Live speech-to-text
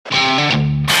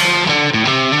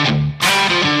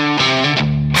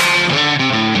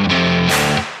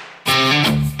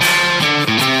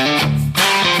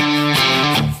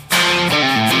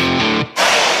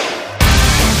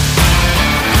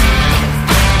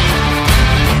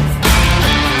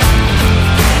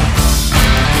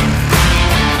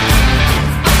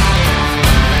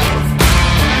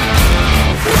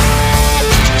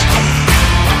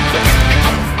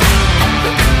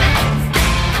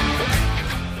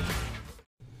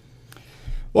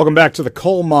Welcome back to the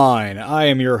Coal Mine. I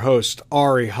am your host,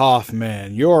 Ari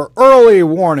Hoffman, your early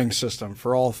warning system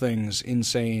for all things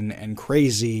insane and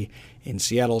crazy in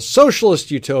Seattle's socialist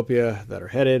utopia that are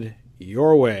headed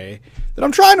your way that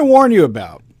I'm trying to warn you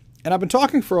about. And I've been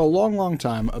talking for a long, long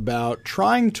time about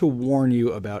trying to warn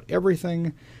you about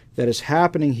everything that is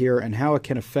happening here and how it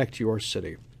can affect your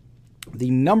city.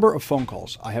 The number of phone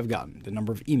calls I have gotten, the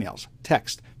number of emails,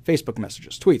 text, Facebook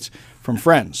messages, tweets from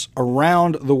friends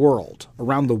around the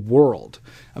world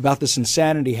about this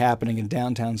insanity happening in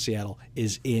downtown Seattle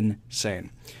is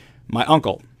insane. My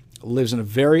uncle lives in a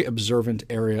very observant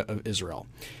area of Israel,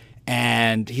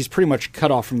 and he's pretty much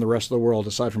cut off from the rest of the world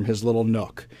aside from his little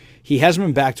nook. He hasn't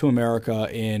been back to America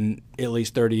in at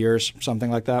least 30 years,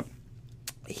 something like that.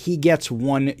 He gets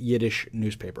one Yiddish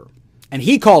newspaper, and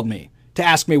he called me to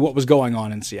ask me what was going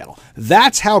on in Seattle.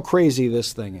 That's how crazy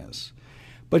this thing is.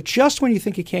 But just when you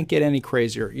think it can't get any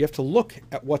crazier, you have to look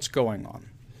at what's going on.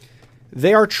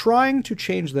 They are trying to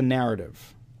change the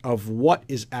narrative of what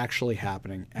is actually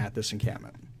happening at this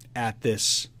encampment, at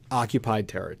this occupied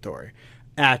territory,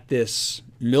 at this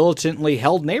militantly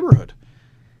held neighborhood.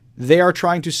 They are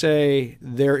trying to say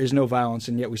there is no violence,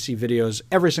 and yet we see videos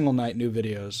every single night, new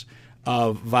videos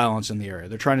of violence in the area.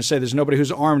 They're trying to say there's nobody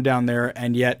who's armed down there,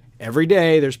 and yet every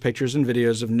day there's pictures and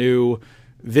videos of new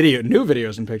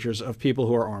videos and pictures of people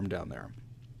who are armed down there.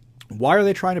 Why are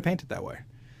they trying to paint it that way?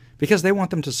 Because they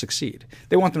want them to succeed.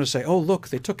 They want them to say, oh, look,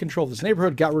 they took control of this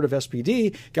neighborhood, got rid of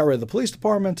SPD, got rid of the police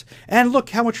department, and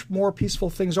look how much more peaceful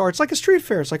things are. It's like a street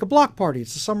fair. It's like a block party.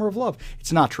 It's the summer of love.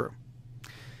 It's not true.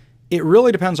 It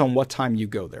really depends on what time you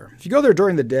go there. If you go there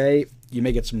during the day, you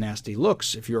may get some nasty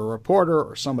looks. If you're a reporter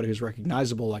or somebody who's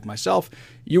recognizable like myself,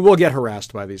 you will get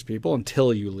harassed by these people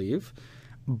until you leave.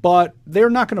 But they're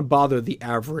not going to bother the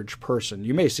average person.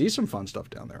 You may see some fun stuff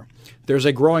down there. There's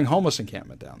a growing homeless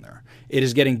encampment down there. It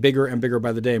is getting bigger and bigger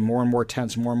by the day, more and more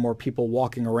tents, more and more people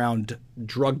walking around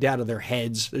drugged out of their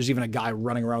heads. There's even a guy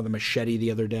running around with a machete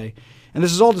the other day. And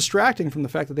this is all distracting from the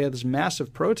fact that they had this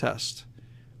massive protest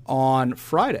on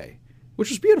Friday, which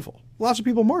was beautiful. Lots of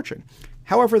people marching.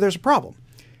 However, there's a problem.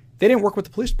 They didn't work with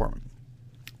the police department.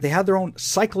 They had their own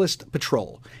cyclist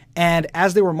patrol. And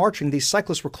as they were marching, these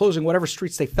cyclists were closing whatever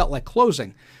streets they felt like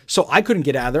closing. So I couldn't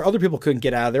get out of there. Other people couldn't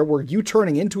get out of there. We're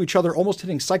U-turning into each other, almost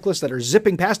hitting cyclists that are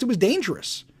zipping past. It was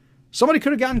dangerous. Somebody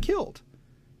could have gotten killed.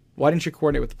 Why didn't you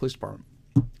coordinate with the police department?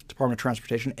 Department of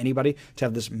Transportation, anybody, to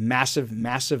have this massive,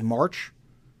 massive march?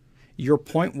 Your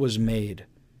point was made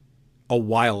a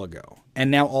while ago. And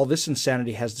now all this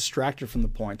insanity has distracted from the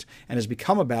point and has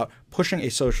become about pushing a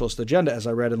socialist agenda. As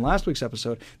I read in last week's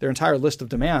episode, their entire list of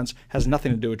demands has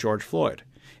nothing to do with George Floyd.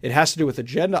 It has to do with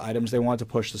agenda items they wanted to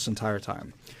push this entire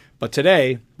time. But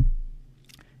today,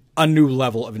 a new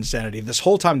level of insanity. This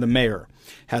whole time, the mayor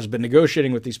has been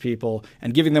negotiating with these people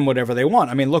and giving them whatever they want.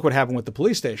 I mean, look what happened with the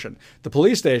police station. The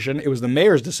police station, it was the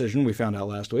mayor's decision, we found out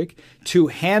last week, to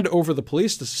hand over the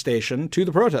police station to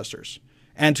the protesters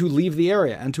and to leave the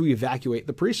area and to evacuate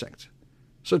the precinct.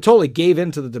 So it totally gave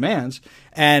in to the demands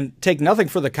and take nothing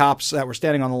for the cops that were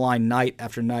standing on the line night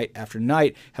after night after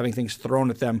night, having things thrown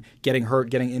at them, getting hurt,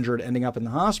 getting injured, ending up in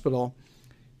the hospital.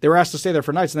 They were asked to stay there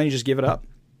for nights, and then you just give it up.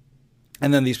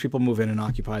 And then these people move in and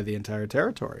occupy the entire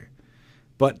territory.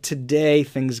 But today,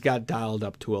 things got dialed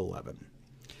up to 11.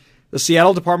 The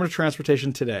Seattle Department of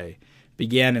Transportation today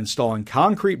began installing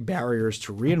concrete barriers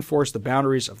to reinforce the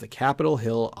boundaries of the Capitol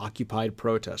Hill occupied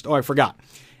protest. Oh, I forgot.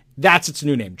 That's its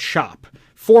new name, CHOP,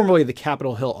 formerly the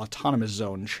Capitol Hill Autonomous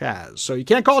Zone, Chaz. So you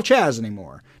can't call it Chaz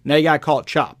anymore. Now you got to call it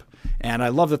CHOP. And I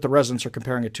love that the residents are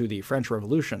comparing it to the French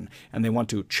Revolution, and they want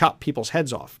to chop people's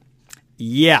heads off.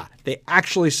 Yeah, they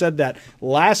actually said that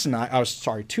last night.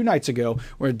 2 nights ago.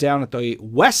 We're down at the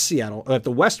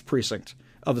West Precinct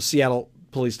of the Seattle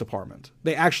Police Department.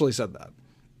 They actually said that.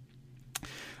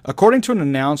 According to an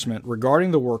announcement regarding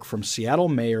the work from Seattle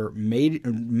Mayor Jenny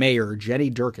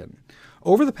Durkan,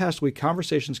 over the past week,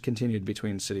 conversations continued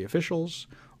between city officials,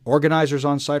 organizers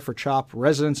on site for CHOP,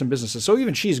 residents, and businesses. So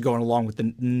even she's going along with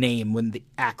the name, with the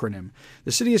acronym.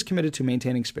 The city is committed to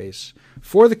maintaining space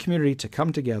for the community to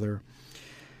come together,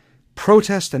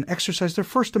 protest, and exercise their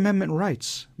First Amendment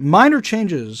rights. Minor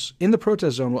changes in the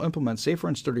protest zone will implement safer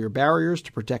and sturdier barriers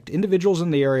to protect individuals in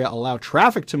the area, allow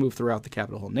traffic to move throughout the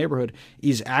Capitol Hill neighborhood,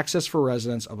 ease access for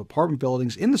residents of apartment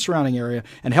buildings in the surrounding area,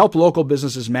 and help local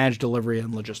businesses manage delivery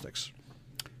and logistics.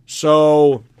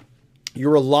 So you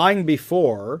were lying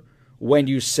before when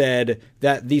you said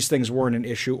that these things weren't an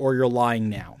issue, or you're lying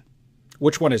now.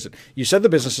 Which one is it? You said the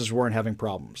businesses weren't having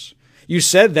problems. You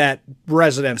said that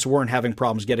residents weren't having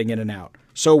problems getting in and out.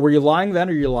 So were you lying then,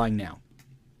 or are you lying now?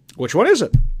 Which one is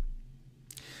it?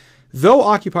 Though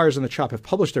occupiers in the CHOP have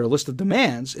published their list of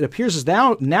demands, it appears as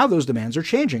now those demands are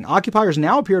changing. Occupiers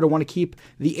now appear to want to keep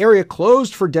the area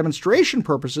closed for demonstration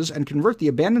purposes and convert the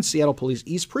abandoned Seattle Police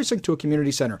East Precinct to a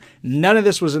community center. None of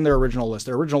this was in their original list.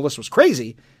 Their original list was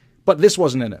crazy, but this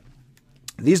wasn't in it.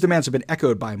 These demands have been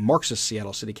echoed by Marxist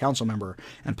Seattle City Council member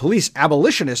and police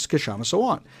abolitionist Kshama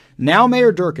Sawant. Now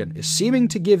Mayor Durkan is seeming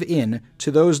to give in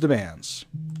to those demands.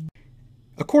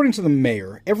 According to the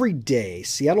mayor, every day,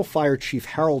 Seattle Fire Chief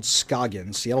Harold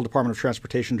Scoggins, Seattle Department of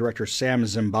Transportation Director Sam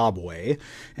Zimbabwe,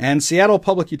 and Seattle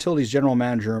Public Utilities General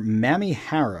Manager Mamie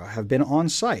Hara have been on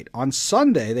site. On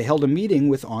Sunday, they held a meeting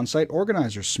with on-site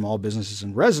organizers, small businesses,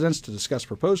 and residents to discuss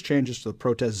proposed changes to the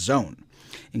protest zone.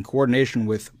 In coordination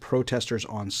with protesters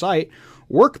on site,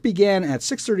 work began at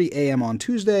 6:30 a.m. on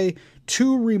Tuesday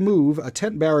to remove a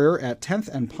tent barrier at 10th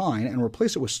and Pine and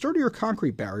replace it with sturdier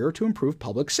concrete barrier to improve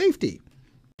public safety.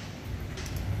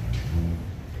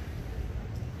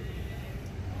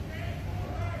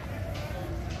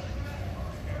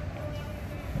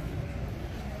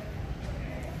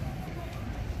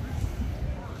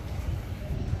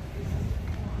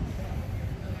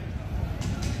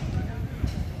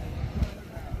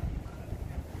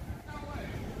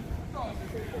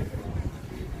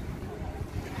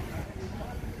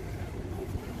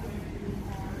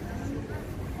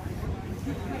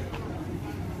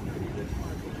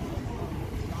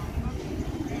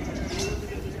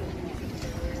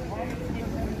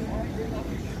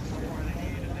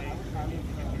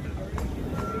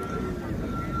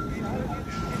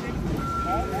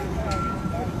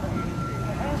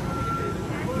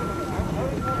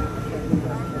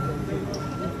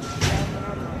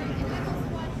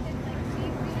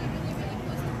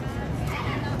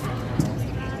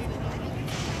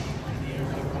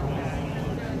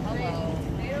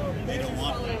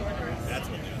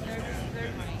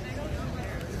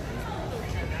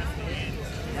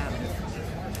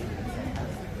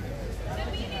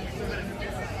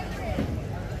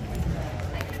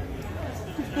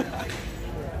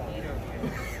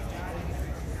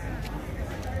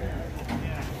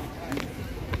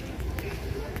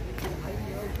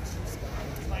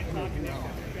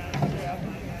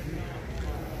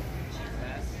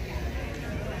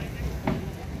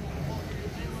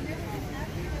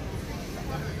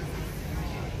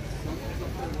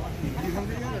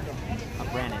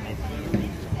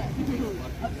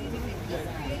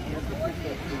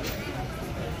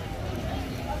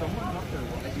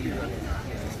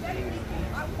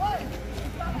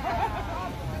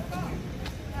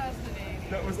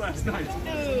 That was last night.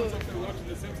 Someone's up there watching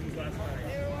The Simpsons last night.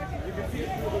 You can see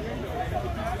it through the window.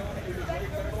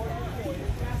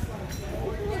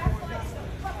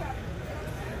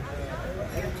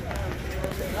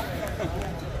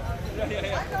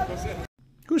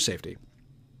 Whose safety?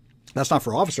 That's not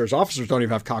for officers. Officers don't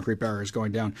even have concrete barriers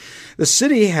going down. The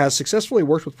city has successfully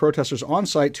worked with protesters on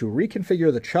site to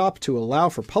reconfigure the CHOP to allow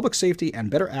for public safety and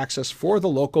better access for the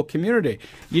local community.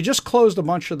 You just closed a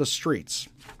bunch of the streets.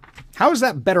 How is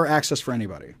that better access for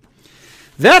anybody?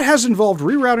 That has involved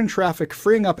rerouting traffic,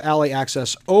 freeing up alley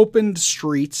access, opened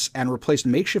streets, and replaced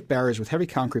makeshift barriers with heavy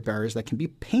concrete barriers that can be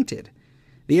painted.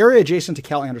 The area adjacent to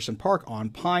Cal Anderson Park on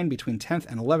Pine between 10th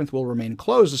and 11th will remain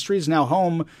closed. The street is now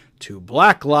home to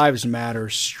Black Lives Matter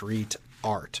street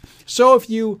art. So if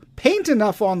you paint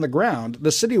enough on the ground,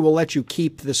 the city will let you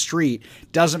keep the street.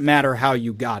 Doesn't matter how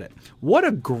you got it. What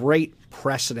a great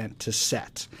precedent to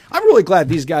set. I'm really glad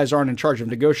these guys aren't in charge of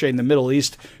negotiating the Middle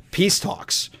East peace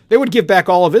talks. They would give back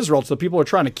all of Israel to the people who are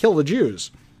trying to kill the Jews.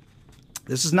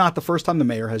 This is not the first time the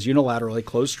mayor has unilaterally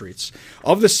closed streets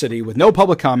of the city with no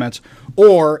public comment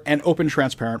or an open,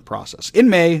 transparent process. In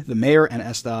May, the mayor and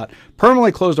SDOT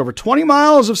permanently closed over 20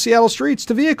 miles of Seattle streets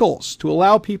to vehicles to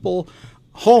allow people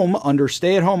home under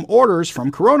stay-at-home orders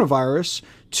from coronavirus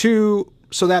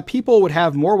so that people would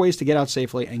have more ways to get out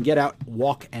safely and get out,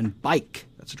 walk, and bike.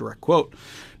 That's a direct quote.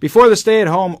 Before the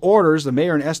stay-at-home orders, the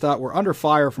mayor and SDOT were under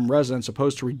fire from residents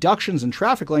opposed to reductions in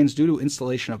traffic lanes due to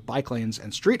installation of bike lanes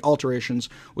and street alterations,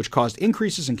 which caused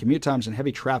increases in commute times and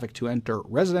heavy traffic to enter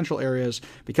residential areas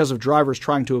because of drivers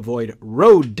trying to avoid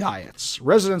road diets.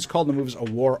 Residents called the moves a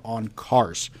war on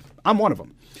cars. I'm one of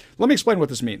them. Let me explain what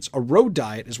this means. A road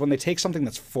diet is when they take something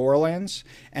that's 4 lanes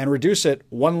and reduce it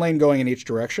 1 lane going in each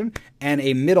direction and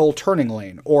a middle turning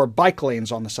lane or bike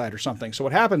lanes on the side or something. So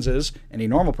what happens is any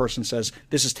normal person says,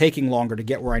 this is taking longer to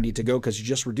get where I need to go because you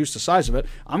just reduced the size of it.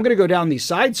 I'm going to go down these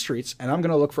side streets and I'm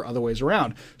going to look for other ways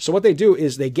around. So what they do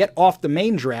is they get off the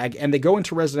main drag and they go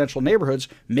into residential neighborhoods,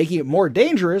 making it more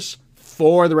dangerous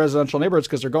for the residential neighborhoods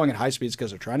because they're going at high speeds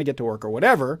because they're trying to get to work or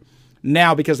whatever.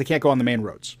 Now because they can't go on the main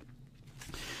roads.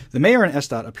 The mayor and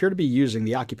SDOT appear to be using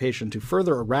the occupation to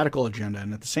further a radical agenda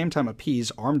and at the same time appease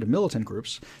armed militant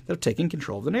groups that have taken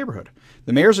control of the neighborhood.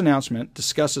 The mayor's announcement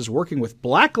discusses working with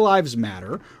Black Lives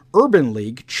Matter, Urban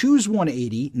League, Choose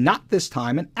 180, Not This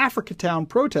Time, and Africatown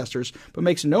protesters, but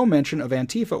makes no mention of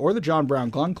Antifa or the John Brown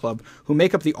Gun Club, who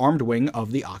make up the armed wing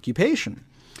of the occupation.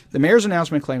 The mayor's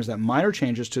announcement claims that minor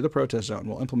changes to the protest zone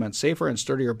will implement safer and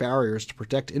sturdier barriers to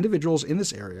protect individuals in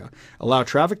this area, allow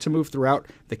traffic to move throughout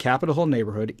the Capitol Hill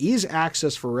neighborhood, ease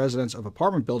access for residents of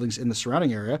apartment buildings in the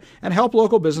surrounding area, and help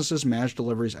local businesses manage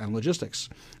deliveries and logistics.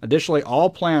 Additionally, all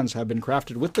plans have been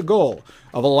crafted with the goal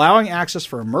of allowing access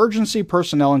for emergency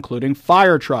personnel, including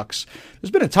fire trucks.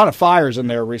 There's been a ton of fires in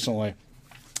there recently,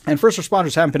 and first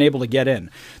responders haven't been able to get in.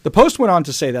 The Post went on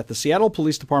to say that the Seattle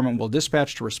Police Department will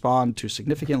dispatch to respond to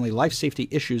significantly life safety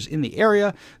issues in the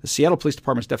area. The Seattle Police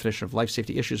Department's definition of life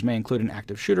safety issues may include an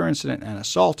active shooter incident, an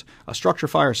assault, a structure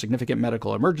fire, significant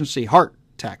medical emergency, heart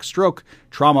attack, stroke,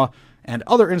 trauma, and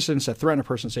other incidents that threaten a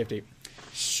person's safety.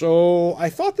 So I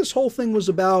thought this whole thing was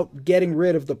about getting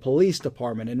rid of the police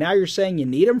department, and now you're saying you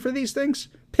need them for these things?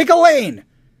 Pick a lane!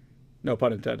 No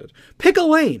pun intended. Pick a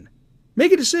lane.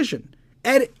 Make a decision.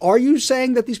 Ed, are you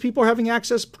saying that these people are having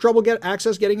trouble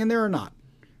getting in there or not?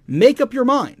 Make up your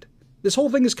mind. This whole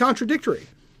thing is contradictory.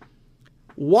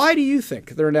 Why do you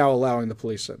think they're now allowing the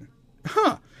police in?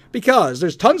 Because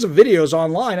there's tons of videos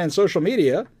online and social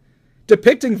media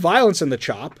depicting violence in the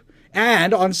CHOP,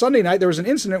 and on Sunday night there was an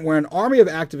incident where an army of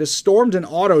activists stormed an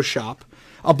auto shop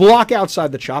a block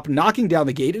outside the CHOP, knocking down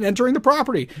the gate and entering the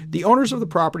property. The owners of the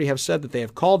property have said that they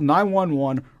have called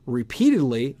 911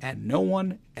 repeatedly and no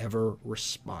one ever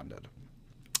responded.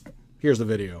 Here's the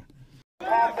video.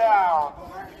 Calm down.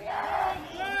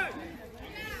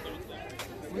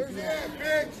 Where's he at,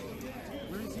 bitch?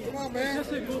 Come on, man.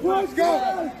 Let's go.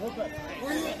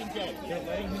 Where you? They're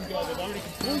letting him go. They've already.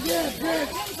 Where's he at,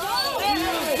 bitch?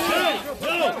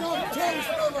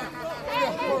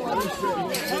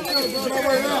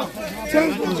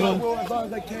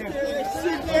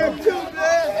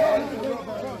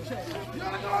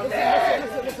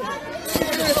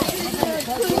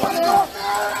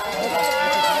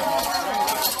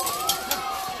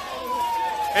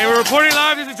 Hey, we're reporting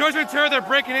live. This is George Ventura. They're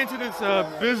breaking into this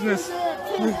business.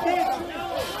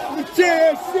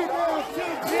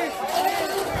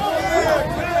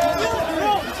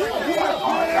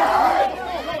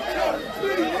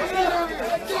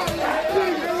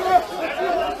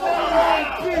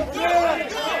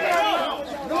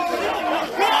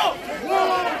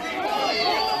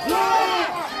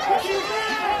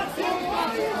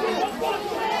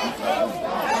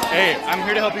 Hey, I'm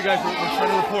here to help you guys. We're trying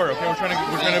to report, okay? We're trying to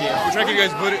get you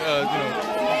guys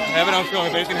have it on film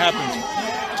if anything happens.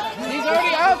 He's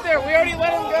already out there. We already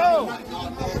let him go.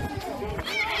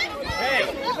 Hey,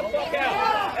 get the fuck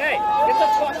out. Hey, get the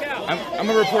fuck out. I'm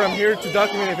a reporter. I'm here to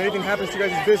document if anything happens to you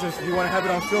guys' business. If you want to have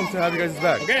it on film to have you guys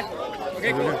back. Okay.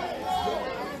 Okay, cool.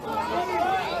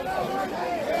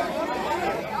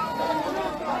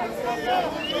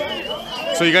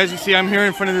 So you guys, you see I'm here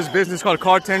in front of this business called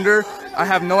Car Tender. I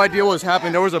have no idea what was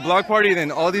happening. There was a block party,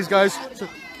 then all these guys.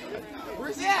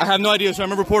 I have no idea. So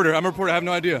I'm a reporter. I have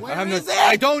no idea.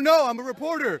 I don't know. I'm a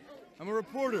reporter.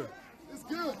 It's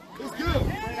good. It's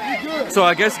good. It's good. So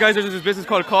I guess, guys, there's this business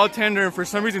called Call Tender, and for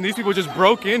some reason these people just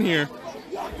broke in here.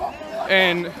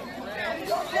 And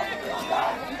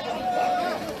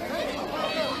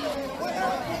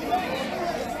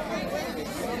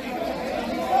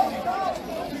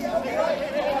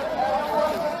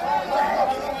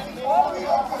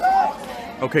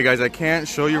okay, guys, I can't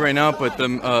show you right now, but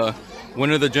the one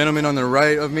of the gentlemen on the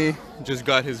right of me just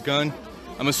got his gun.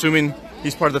 I'm assuming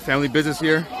he's part of the family business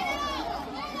here.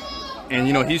 And,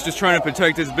 you know, he's just trying to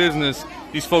protect his business.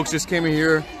 These folks just came in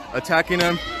here attacking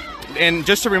him. And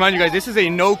just to remind you guys, this is a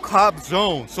no-cop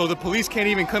zone. So the police can't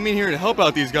even come in here to help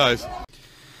out these guys.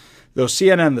 Though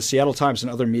CNN, the Seattle Times,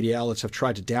 and other media outlets have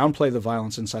tried to downplay the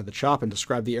violence inside the CHOP and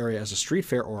describe the area as a street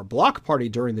fair or a block party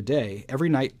during the day, every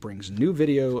night brings new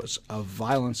videos of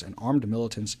violence and armed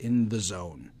militants in the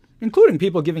zone, including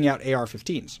people giving out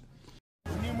AR-15s.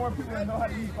 We need more people that know how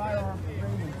to use firearms.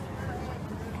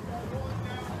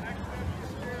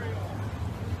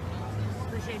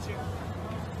 Appreciate you.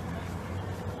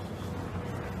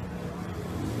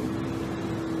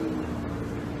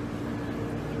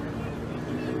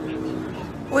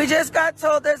 We just got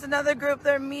told there's another group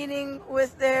they're meeting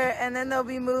with there, and then they'll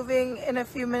be moving in a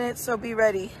few minutes, so be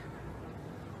ready.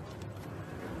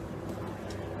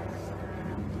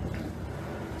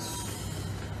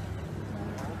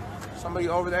 Somebody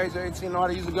over the age of 18 know how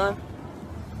to use a gun?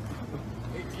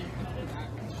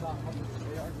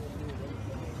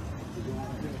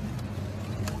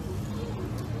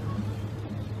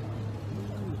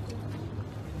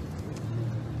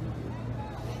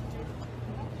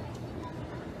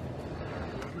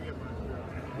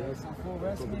 people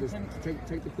arrest me.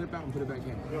 Take the clip out and put it back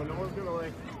in. Yo, no one's gonna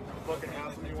like fucking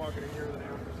ask me walking in here with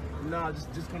an Nah,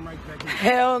 just come right back in.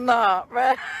 Hell no,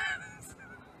 bruh.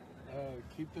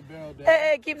 Keep the bell down.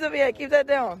 Hey, keep that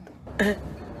down. Hey,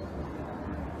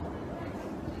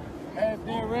 if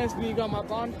they arrest me, you got my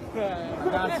phone? I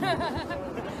got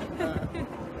you.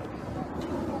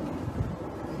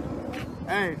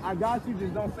 Hey, I got you,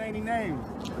 just don't say any names.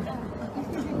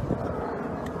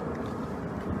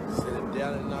 Sit him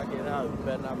down and knock it out. You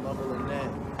better not mumble a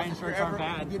name. Ain't sure it's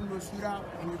bad. Get into a shootout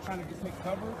and you're trying to just take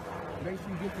cover, make sure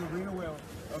you get the arena well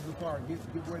of the car. Get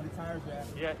where the tires are at.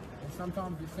 Yeah. And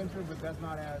sometimes it's center, but that's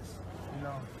not as,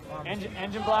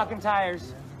 Engine block and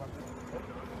tires.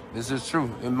 This is true.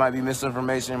 It might be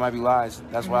misinformation. It might be lies.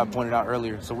 That's why I pointed out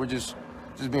earlier. So we're just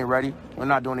being ready. We're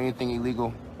not doing anything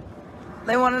illegal.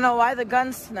 They want to know why the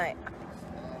guns tonight.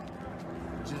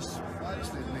 just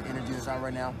the energy that's out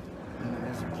right now. And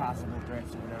there's possible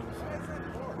threats or whatever.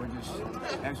 So we're just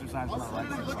exercising our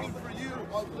rights. Looking for you.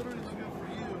 I was literally looking for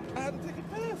you. I had to take a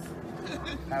piss.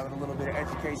 Having a little bit of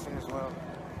education as well.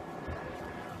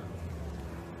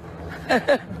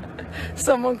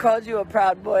 Someone called you a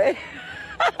proud boy.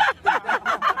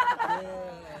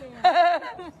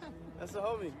 That's a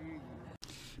homie.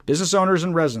 Business owners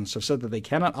and residents have said that they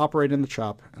cannot operate in the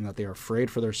chop and that they are afraid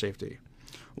for their safety.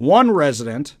 One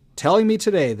resident telling me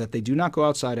today that they do not go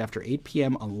outside after 8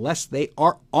 p.m. unless they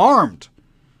are armed.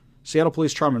 Seattle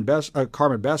Police Carmen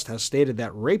Best has stated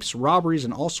that rapes, robberies,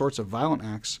 and all sorts of violent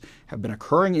acts have been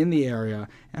occurring in the area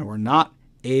and were not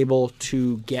able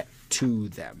to get to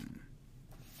them.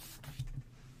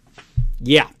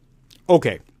 Yeah.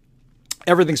 Okay.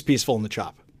 Everything's peaceful in the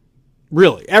chop.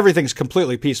 Really, everything's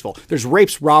completely peaceful. There's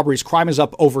rapes, robberies, crime is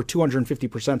up over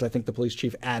 250%, I think the police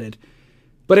chief added.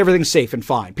 But everything's safe and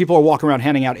fine. People are walking around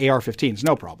handing out AR-15s,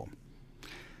 no problem.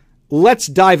 Let's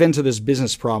dive into this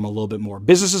business problem a little bit more.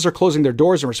 Businesses are closing their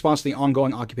doors in response to the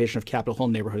ongoing occupation of Capitol Hill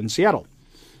neighborhood in Seattle.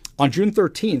 On June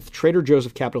 13th, Trader Joe's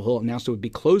of Capitol Hill announced it would be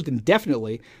closed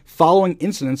indefinitely following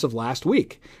incidents of last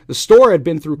week. The store had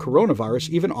been through coronavirus,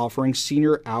 even offering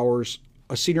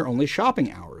senior-only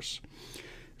shopping hours.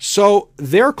 So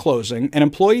they're closing. An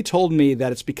employee told me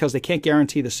that it's because they can't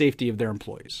guarantee the safety of their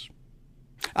employees.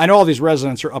 I know all these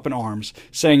residents are up in arms,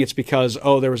 saying it's because,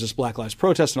 there was this Black Lives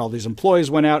protest and all these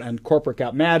employees went out and corporate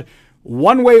got mad.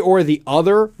 One way or the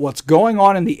other, what's going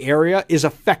on in the area is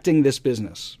affecting this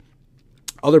business.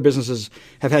 Other businesses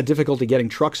have had difficulty getting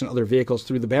trucks and other vehicles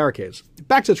through the barricades.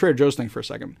 Back to the Trader Joe's thing for a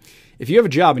second. If you have a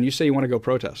job and you say you want to go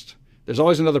protest, there's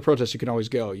always another protest you can always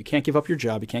go. You can't give up your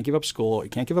job. You can't give up school. You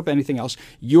can't give up anything else.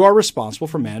 You are responsible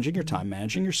for managing your time,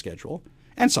 managing your schedule,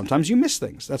 and sometimes you miss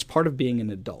things. That's part of being an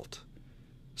adult.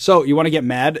 So you want to get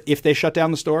mad if they shut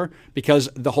down the store because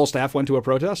the whole staff went to a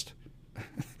protest?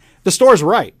 The store's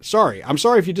right. Sorry. I'm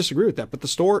sorry if you disagree with that, but the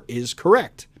store is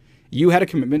correct. You had a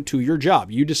commitment to your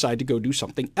job. You decide to go do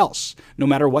something else, no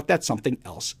matter what that something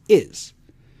else is.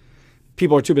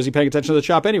 People are too busy paying attention to the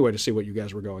shop anyway to see what you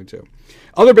guys were going to.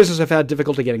 Other businesses have had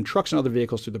difficulty getting trucks and other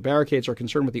vehicles through the barricades, are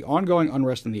concerned with the ongoing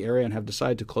unrest in the area, and have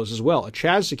decided to close as well. A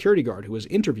Chaz security guard who was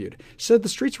interviewed said the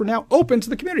streets were now open to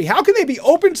the community. How can they be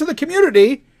open to the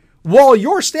community while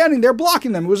you're standing there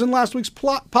blocking them? It was in last week's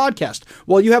podcast.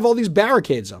 While you have all these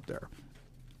barricades up there.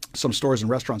 Some stores and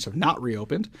restaurants have not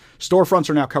reopened. Storefronts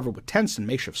are now covered with tents and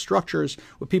makeshift structures,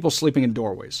 with people sleeping in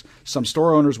doorways. Some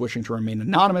store owners wishing to remain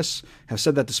anonymous have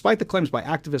said that despite the claims by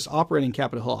activists operating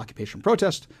Capitol Hill occupation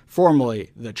protest,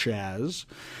 formerly the Chaz,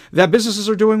 that businesses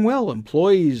are doing well.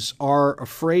 Employees are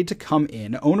afraid to come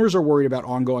in, owners are worried about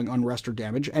ongoing unrest or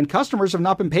damage, and customers have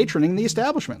not been patroning the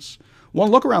establishments. One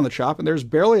look around the shop and there's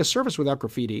barely a surface without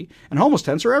graffiti, and homeless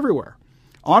tents are everywhere.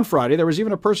 On Friday, there was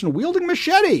even a person wielding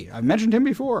machete, I've mentioned him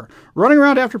before, running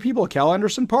around after people at Cal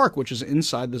Anderson Park, which is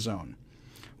inside the zone.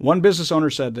 One business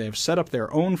owner said they have set up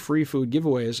their own free food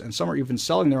giveaways, and some are even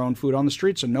selling their own food on the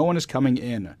street, so no one is coming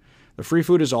in. The free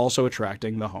food is also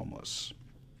attracting the homeless.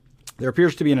 There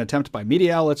appears to be an attempt by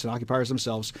media outlets and occupiers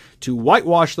themselves to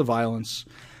whitewash the violence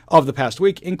of the past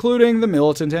week, including the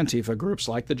militant Antifa groups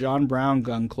like the John Brown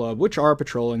Gun Club, which are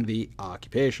patrolling the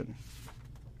occupation.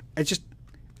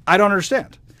 I don't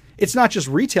understand. It's not just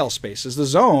retail spaces. The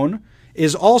zone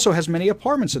also has many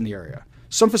apartments in the area.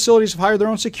 Some facilities have hired their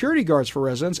own security guards for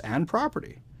residents and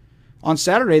property. On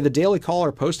Saturday, the Daily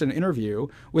Caller posted an interview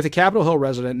with a Capitol Hill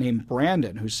resident named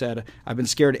Brandon, who said, "I've been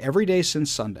scared every day since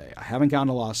Sunday. I haven't gotten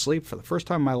a lot of sleep. For the first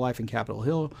time in my life in Capitol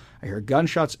Hill, I hear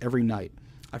gunshots every night.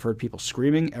 I've heard people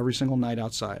screaming every single night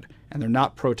outside, and they're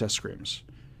not protest screams.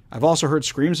 I've also heard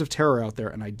screams of terror out there,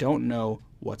 and I don't know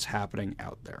what's happening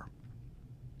out there."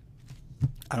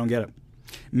 I don't get it.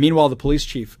 Meanwhile, the police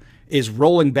chief is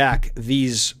rolling back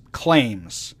these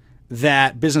claims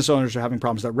that business owners are having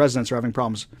problems, that residents are having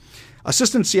problems.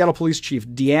 Assistant Seattle Police Chief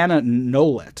Deanna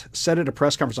Nolet said at a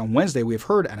press conference on Wednesday, "We have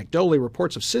heard anecdotally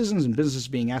reports of citizens and businesses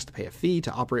being asked to pay a fee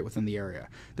to operate within the area.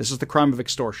 This is the crime of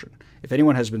extortion. If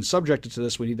anyone has been subjected to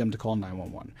this, we need them to call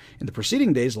 911. In the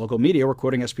preceding days, local media were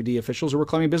quoting SPD officials who were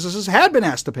claiming businesses had been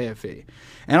asked to pay a fee.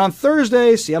 And on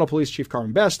Thursday, Seattle Police Chief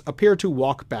Carmen Best appeared to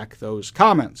walk back those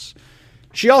comments.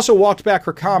 She also walked back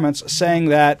her comments saying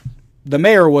that the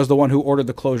mayor was the one who ordered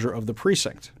the closure of the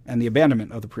precinct and the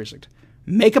abandonment of the precinct.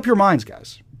 Make up your minds,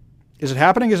 guys. Is it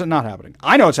happening? Is it not happening?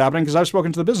 I know it's happening because I've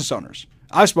spoken to the business owners.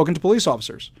 I've spoken to police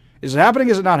officers. Is it happening?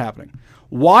 Is it not happening?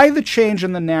 Why the change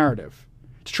in the narrative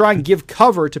to try and give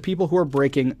cover to people who are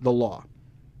breaking the law?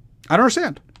 I don't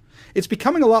understand. It's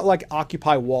becoming a lot like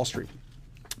Occupy Wall Street.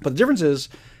 But the difference is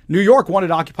New York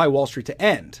wanted Occupy Wall Street to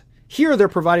end. Here they're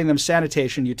providing them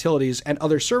sanitation, utilities, and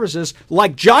other services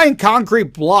like giant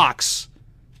concrete blocks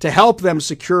to help them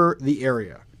secure the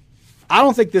area. I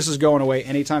don't think this is going away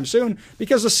anytime soon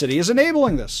because the city is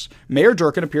enabling this. Mayor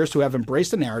Durkan appears to have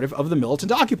embraced the narrative of the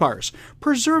militant occupiers.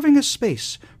 Preserving a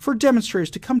space for demonstrators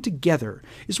to come together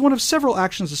is one of several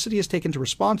actions the city has taken to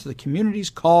respond to the community's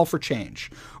call for change.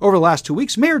 Over the last 2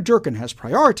 weeks, Mayor Durkan has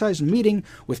prioritized meeting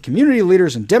with community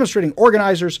leaders and demonstrating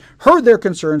organizers, heard their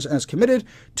concerns, and is committed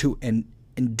to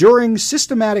enduring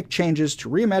systematic changes to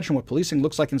reimagine what policing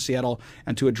looks like in Seattle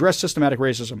and to address systematic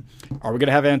racism. Are we going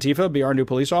to have Antifa be our new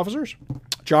police officers?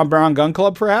 John Brown Gun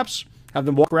Club, perhaps? Have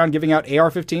them walk around giving out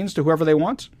AR-15s to whoever they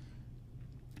want?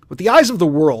 With the eyes of the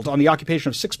world on the occupation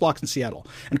of 6 blocks in Seattle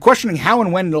and questioning how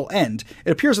and when it'll end,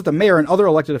 it appears that the mayor and other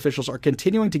elected officials are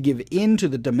continuing to give in to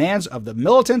the demands of the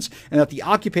militants and that the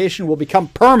occupation will become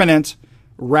permanent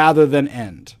rather than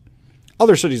end.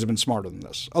 Other cities have been smarter than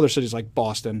this. Other cities like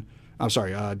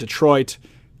Detroit,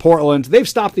 Portland, they've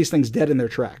stopped these things dead in their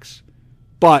tracks.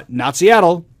 But not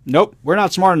Seattle. Nope, we're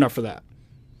not smart enough for that.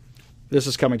 This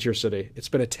is coming to your city. It's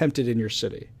been attempted in your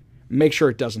city. Make sure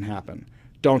it doesn't happen.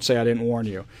 Don't say I didn't warn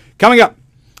you. Coming up,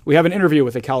 we have an interview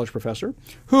with a college professor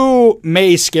who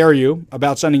may scare you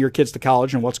about sending your kids to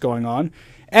college and what's going on,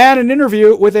 and an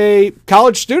interview with a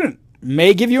college student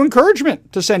may give you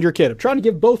encouragement to send your kid. I'm trying to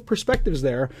give both perspectives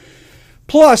there.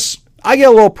 Plus, I get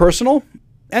a little personal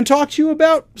and talk to you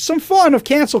about some fun of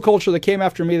cancel culture that came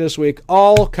after me this week,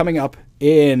 all coming up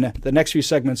in the next few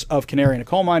segments of Canary in a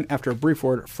Coal Mine after a brief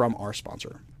word from our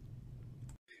sponsor.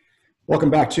 Welcome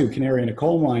back to Canary in a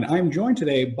Coal Mine. I'm joined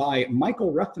today by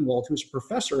Michael Rechtenwald, who's a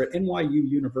professor at NYU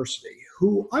University,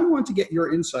 who I want to get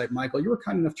your insight, Michael. You were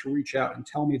kind enough to reach out and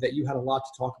tell me that you had a lot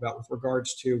to talk about with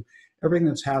regards to everything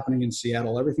that's happening in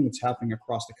Seattle, everything that's happening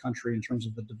across the country in terms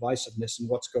of the divisiveness and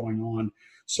what's going on.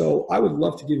 So I would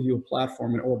love to give you a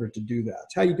platform in order to do that.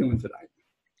 How are you doing tonight?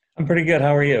 I'm pretty good.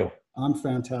 How are you? I'm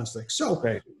fantastic. So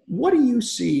Great. What do you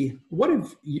see? What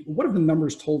have the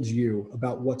numbers told you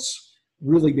about what's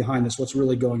really behind this, what's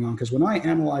really going on? Because when I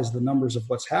analyze the numbers of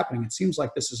what's happening, it seems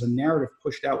like this is a narrative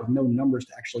pushed out with no numbers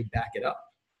to actually back it up.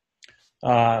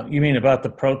 You mean about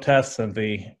the protests and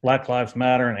the Black Lives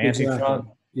Matter and Antifa?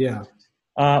 Exactly. Yeah.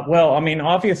 Well, I mean,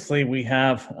 obviously we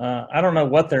have, I don't know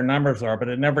what their numbers are, but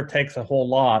it never takes a whole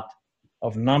lot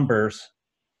of numbers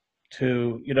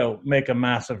to, make a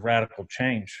massive radical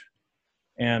change.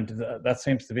 And that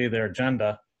seems to be their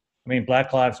agenda. I mean,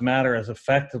 Black Lives Matter has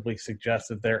effectively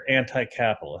suggested they're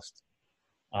anti-capitalist.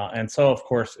 And so, of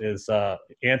course, is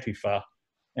Antifa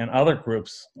and other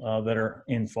groups that are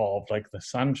involved, like the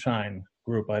Sunshine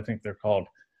Group, I think they're called.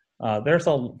 There's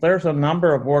a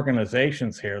number of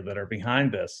organizations here that are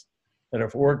behind this, that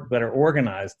are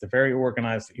organized. They're very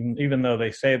organized, even though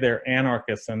they say they're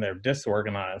anarchists and they're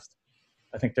disorganized.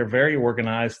 I think they're very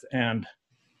organized, and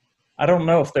I don't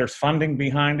know if there's funding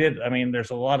behind it. I mean,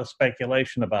 there's a lot of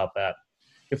speculation about that.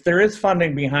 If there is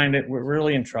funding behind it, we're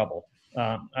really in trouble.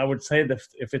 I would say that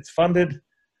if it's funded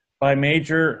by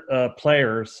major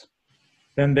players,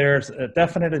 then there's a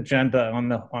definite agenda on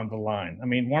the line. I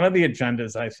mean, one of the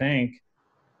agendas, I think,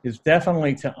 is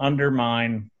definitely to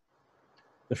undermine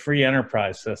the free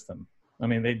enterprise system. I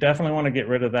mean, they definitely want to get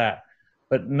rid of that.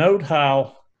 But note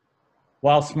how,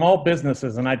 while small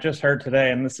businesses, and I just heard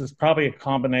today, and this is probably a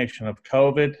combination of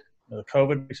COVID, the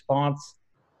COVID response,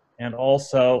 and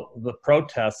also the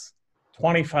protests,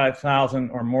 25,000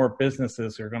 or more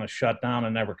businesses are going to shut down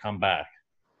and never come back.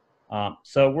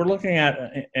 So we're looking at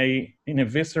an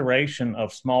evisceration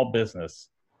of small business.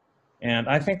 And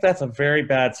I think that's a very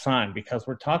bad sign, because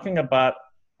we're talking about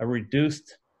a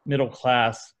reduced middle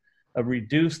class, a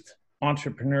reduced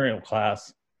entrepreneurial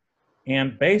class,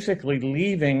 and basically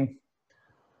leaving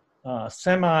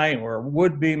semi or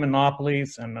would-be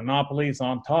monopolies and monopolies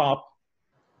on top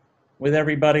with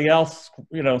everybody else,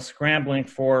 scrambling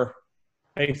for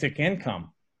basic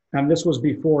income. And this was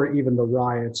before even the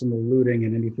riots and the looting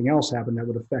and anything else happened that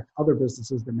would affect other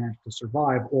businesses that managed to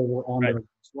survive or were on their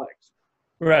legs.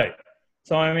 Right.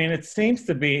 So, I mean, it seems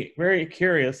to be very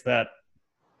curious that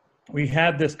we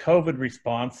had this COVID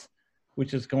response,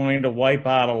 which is going to wipe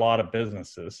out a lot of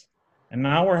businesses. And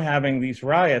now we're having these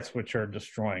riots, which are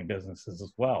destroying businesses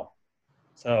as well.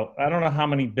 So I don't know how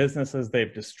many businesses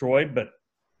they've destroyed, but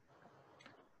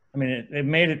I mean, it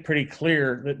made it pretty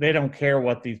clear that they don't care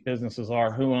what these businesses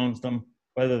are, who owns them,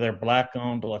 whether they're Black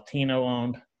owned, Latino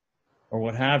owned, or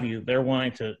what have you. They're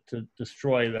wanting to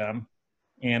destroy them,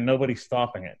 and nobody's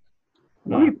stopping it.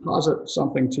 Let me posit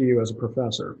something to you as a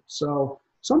professor. So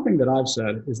something that I've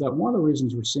said is that one of the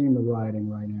reasons we're seeing the rioting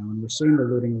right now, and we're seeing the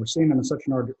looting, and we're seeing them in such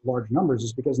large numbers,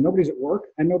 is because nobody's at work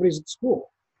and nobody's at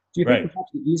school. Do you think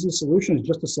perhaps the easy solution is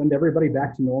just to send everybody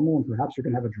back to normal, and perhaps you're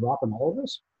going to have a drop in all of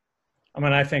this? I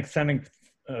mean, I think sending,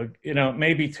 it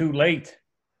may be too late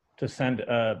to send.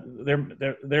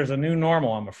 There's a new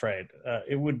normal, I'm afraid.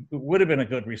 It would have been a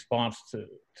good response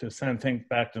to send things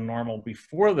back to normal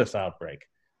before this outbreak.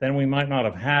 Then we might not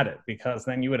have had it, because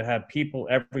then you would have had people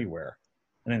everywhere.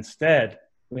 And instead,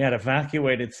 we had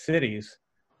evacuated cities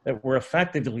that were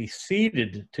effectively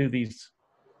ceded to these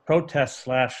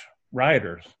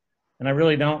protest/rioters. And I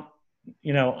really don't,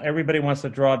 everybody wants to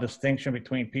draw a distinction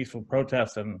between peaceful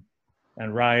protests and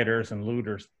rioters and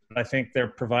looters. I think they're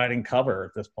providing cover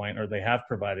at this point, or they have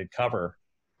provided cover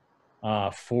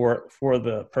for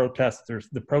the protesters.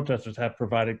 The protesters have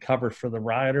provided cover for the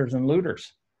rioters and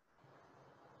looters.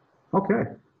 Okay,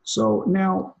 so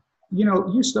now,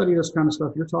 you study this kind of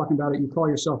stuff. You're talking about it. You call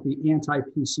yourself the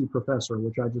anti-PC professor,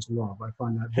 which I just love. I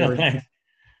find that very.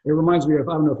 It reminds me of,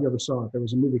 I don't know if you ever saw it. There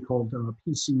was a movie called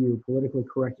PCU, Politically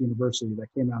Correct University, that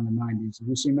came out in the 90s. Have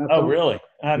you seen that? Oh, really?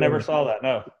 I never saw that.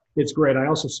 No. It's great. I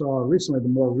also saw recently the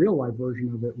more real life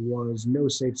version of it was No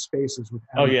Safe Spaces with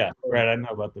Adam. Oh, yeah. Right. I know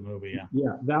about the movie. Yeah.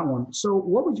 Yeah, that one. So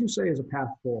what would you say is a path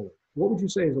forward? What would you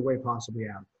say is a way possibly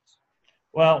out of this?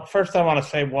 Well, first I want to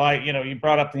say why, you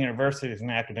brought up the universities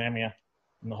and academia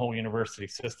and the whole university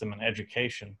system and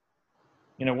education.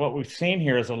 What we've seen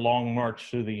here is a long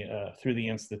march through the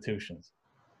institutions,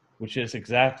 which is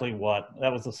exactly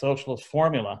that was the socialist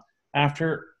formula.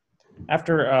 After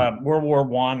World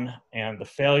War I and the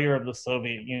failure of the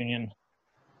Soviet Union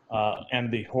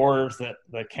and the horrors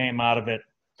that came out of it,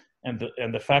 and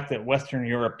the fact that Western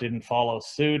Europe didn't follow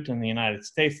suit and the United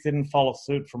States didn't follow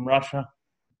suit from Russia,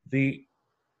 the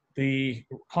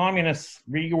communists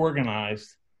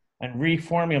reorganized and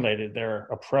reformulated their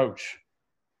approach.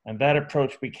 And that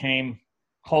approach became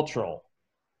cultural.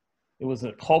 It was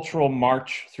a cultural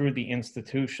march through the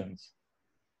institutions.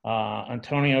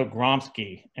 Antonio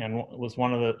Gramsci was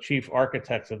one of the chief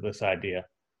architects of this idea,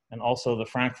 and also the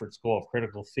Frankfurt School of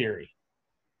Critical Theory.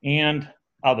 And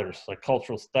others, like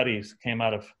cultural studies, came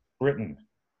out of Britain.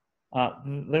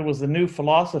 There was a new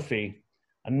philosophy,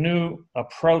 a new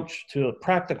approach to a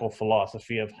practical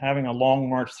philosophy of having a long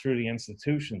march through the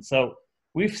institution. So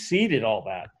we've seeded all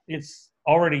that. It's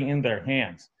already in their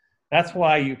hands. That's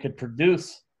why you could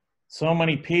produce so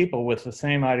many people with the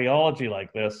same ideology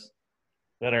like this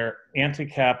that are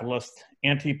anti-capitalist,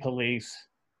 anti-police,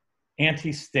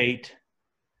 anti-state,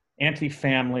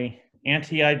 anti-family,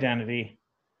 anti-identity,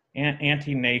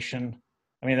 anti-nation.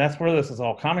 I mean, that's where this is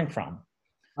all coming from.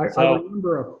 I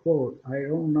remember a quote. I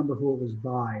don't remember who it was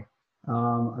by. I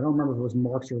don't remember if it was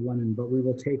Marx or Lenin, but we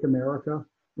will take America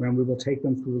when we will take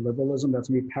them through liberalism. That's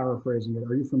me paraphrasing it.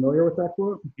 Are you familiar with that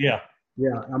quote? Yeah.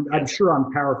 Yeah, I'm sure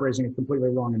I'm paraphrasing it completely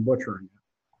wrong and butchering it.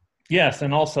 Yes,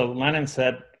 and also Lenin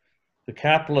said, the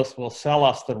capitalists will sell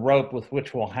us the rope with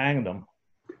which we'll hang them.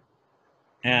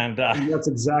 And that's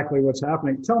exactly what's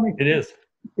happening. Tell me. It is.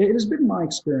 It has been my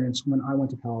experience when I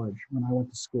went to college, when I went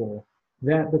to school,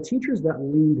 that the teachers that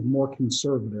leaned more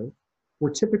conservative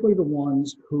were typically the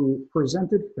ones who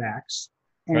presented facts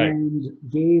and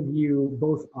gave you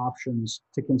both options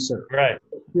to consider. Right.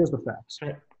 Here's the facts.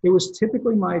 Right. It was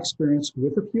typically my experience,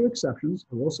 with a few exceptions,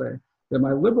 I will say, that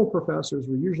my liberal professors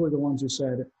were usually the ones who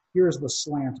said, here's the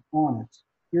slant on it.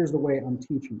 Here's the way I'm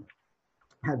teaching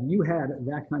it. Have you had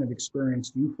that kind of experience?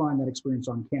 Do you find that experience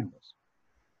on campus?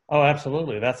 Oh,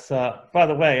 absolutely. That's, by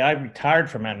the way, I retired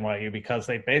from NYU because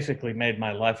they basically made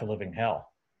my life a living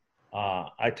hell.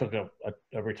 I took a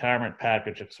retirement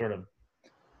package of sort of,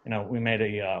 we made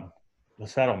a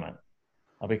settlement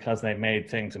because they made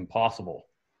things impossible.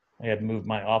 They had moved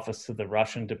my office to the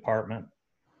Russian department.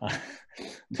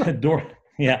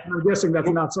 Yeah. I'm guessing that's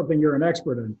not something you're an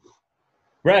expert in.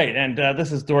 Right, and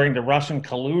this is during the Russian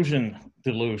collusion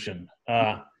delusion.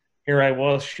 here I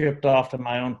was shipped off to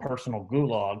my own personal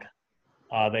gulag.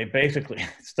 They basically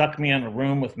stuck me in a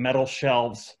room with metal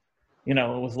shelves. You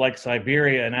know, it was like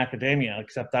Siberia in academia,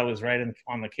 except I was right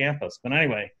on the campus. But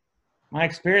anyway, my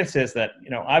experience is that,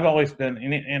 you know, I've always been,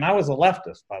 and I was a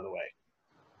leftist, by the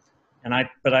way.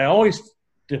 But I always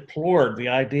deplored the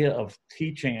idea of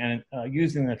teaching and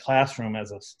using the classroom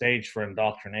as a stage for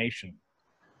indoctrination.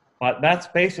 But that's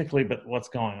basically what's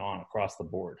going on across the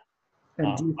board.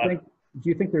 And do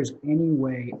you think there's any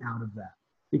way out of that?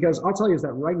 Because I'll tell you is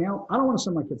that right now, I don't want to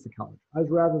send my kids to college.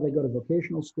 I'd rather they go to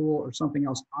vocational school or something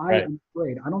else. I am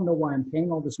afraid. I don't know why I'm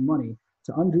paying all this money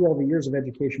to undo all the years of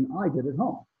education I did at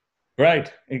home.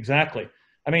 Right, exactly.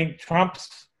 I mean,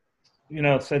 Trump's, you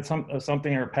know, said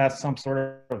something or passed some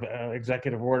sort of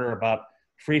executive order about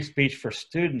free speech for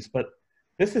students, but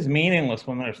this is meaningless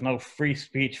when there's no free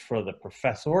speech for the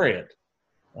professoriate.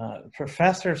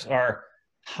 Professors are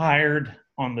hired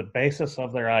on the basis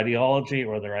of their ideology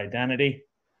or their identity,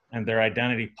 and their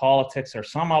identity politics or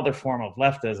some other form of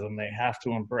leftism they have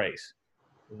to embrace.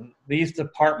 These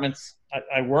departments,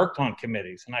 I worked on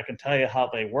committees, and I can tell you how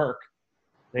they work.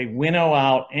 They winnow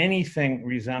out anything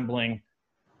resembling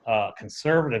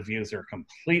conservative views are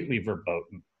completely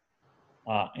verboten.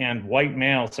 And white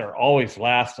males are always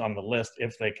last on the list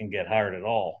if they can get hired at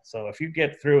all. So if you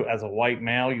get through as a white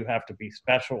male, you have to be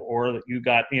special, or that you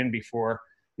got in before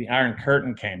the Iron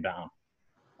Curtain came down.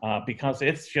 Because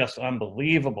it's just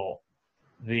unbelievable.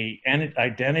 The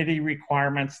identity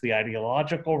requirements, the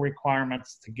ideological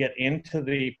requirements to get into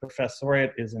the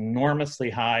professoriate is enormously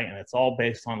high, and it's all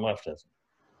based on leftism.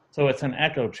 So it's an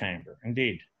echo chamber,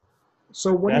 indeed.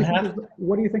 So what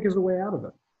do you think is the way out of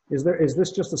it? Is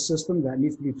this just a system that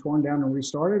needs to be torn down and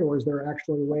restarted, or is there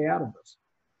actually a way out of this?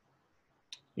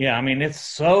 Yeah, I mean, it's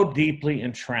so deeply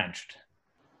entrenched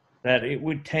that it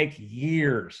would take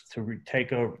years to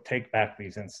take back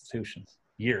these institutions.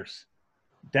 Years,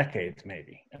 decades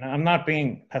maybe. And I'm not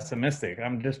being pessimistic,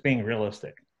 I'm just being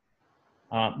realistic.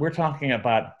 We're talking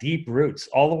about deep roots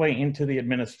all the way into the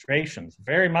administrations,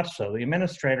 very much so. The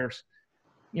administrators,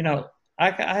 you know,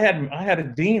 I had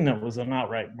a dean that was an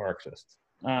outright Marxist.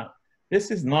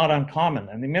 This is not uncommon,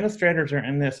 and the administrators are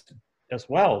in this as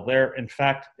well. They're, in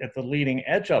fact, at the leading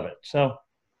edge of it. So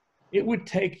it would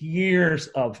take years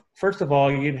of, first of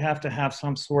all, you'd have to have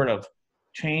some sort of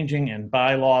changing in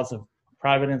bylaws of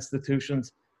private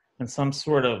institutions and some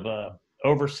sort of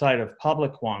oversight of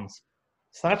public ones,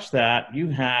 such that you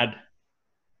had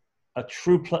a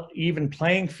true even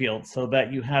playing field, so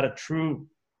that you had a true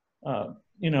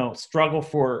you know, struggle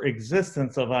for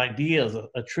existence of ideas,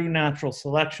 a true natural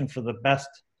selection for the best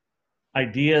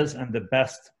ideas and the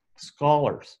best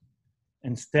scholars,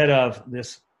 instead of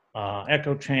this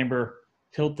echo chamber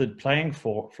tilted playing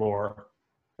floor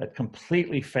that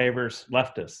completely favors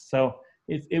leftists. So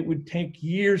it would take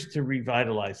years to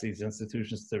revitalize these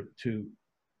institutions, to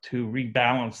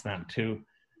rebalance them, to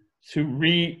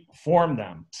reform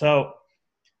them. So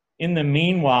in the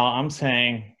meanwhile, I'm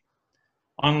saying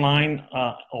online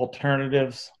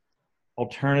alternatives,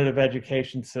 alternative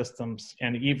education systems,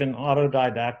 and even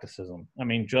autodidacticism. I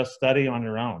mean, just study on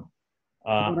your own.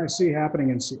 What I see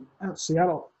happening in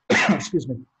Seattle, excuse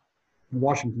me, in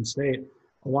Washington State,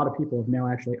 a lot of people have now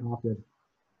actually opted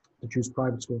to choose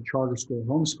private school, charter school,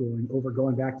 homeschooling over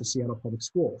going back to Seattle public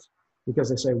schools, because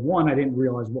they say, one, I didn't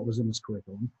realize what was in this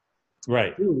curriculum.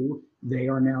 Right. Two, they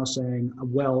are now saying,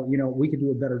 well, you know, we could do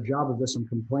a better job of this. I'm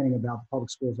complaining about the public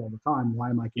schools all the time.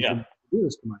 Why am I continuing to do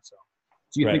this to myself?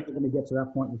 Do you think they're going to get to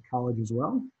that point with college as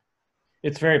well?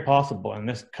 It's very possible. And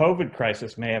this COVID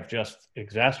crisis may have just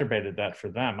exacerbated that for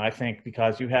them. I think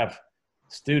because you have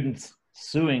students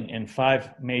suing in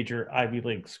 5 major Ivy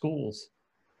League schools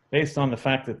based on the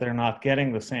fact that they're not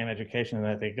getting the same education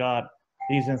that they got.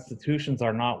 These institutions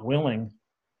are not willing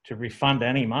to refund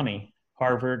any money,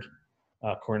 Harvard,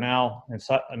 Cornell,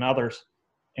 and others.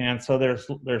 And so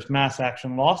there's mass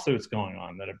action lawsuits going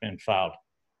on that have been filed.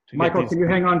 Michael, can you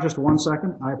hang on just 1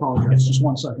 second? I apologize, just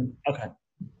 1 second. Okay.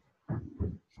 I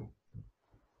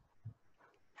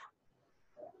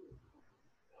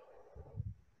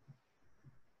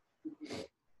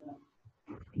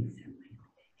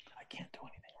can't do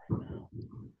anything right now.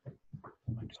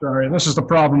 Sorry, this is the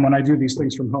problem when I do these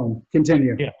things from home.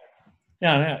 Continue. Yeah.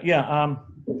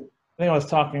 I think I was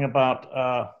talking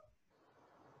about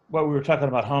what we were talking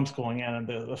about homeschooling and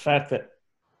the fact that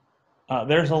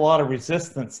there's a lot of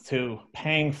resistance to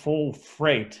paying full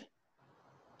freight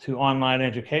to online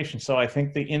education. So I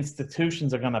think the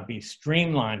institutions are going to be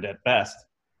streamlined at best.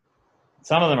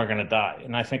 Some of them are going to die,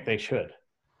 and I think they should.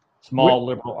 Small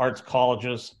liberal arts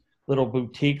colleges, little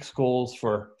boutique schools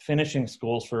for finishing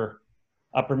schools for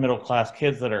upper middle class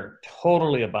kids that are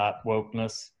totally about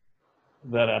wokeness,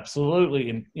 that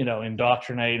absolutely, you know,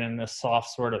 indoctrinate in this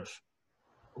soft sort of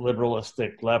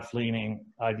liberalistic left-leaning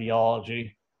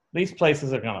ideology. These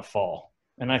places are going to fall,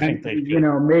 and I think they should. You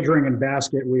know, majoring in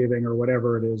basket weaving or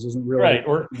whatever it is isn't really Right,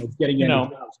 or getting you into know,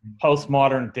 jobs.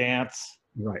 postmodern dance,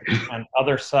 Right. and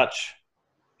other such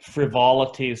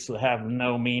frivolities that have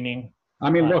no meaning. I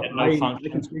mean, look, and no I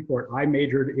function. can speak for it. I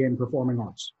majored in performing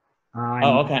arts.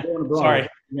 Oh, okay. Born abroad, Sorry.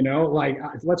 You know, like,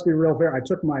 let's be real fair. I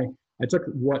took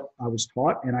what I was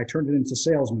taught and I turned it into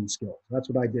salesman skills. That's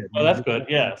what I did. Oh, that's good.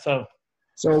 Yeah.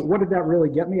 So what did that really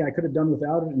get me? I could have done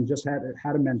without it and just had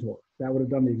a mentor. That would have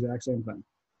done the exact same thing.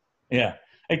 Yeah.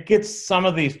 It gets some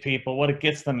of these people, what it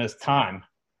gets them is time.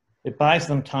 It buys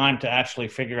them time to actually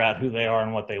figure out who they are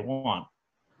and what they want.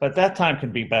 But that time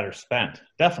can be better spent,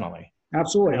 definitely.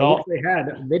 Absolutely. I wish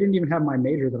they didn't even have my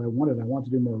major that I wanted. I wanted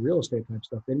to do more real estate type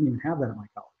stuff. They didn't even have that at my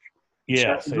college.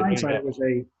 Yeah. So in hindsight, it was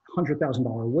a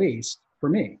 $100,000 waste for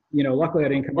me. You know, luckily I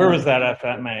didn't come. Where was that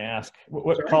at, may I ask?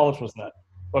 What college was that?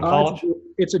 What college?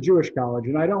 It's a Jewish college,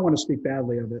 and I don't want to speak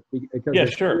badly of it because yeah,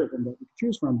 there's sure. two of them that you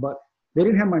choose from, but they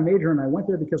didn't have my major, and I went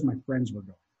there because my friends were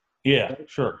going. Yeah,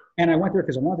 sure. And I went there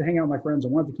because I wanted to hang out with my friends. I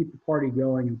wanted to keep the party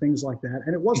going and things like that.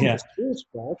 And it wasn't the school's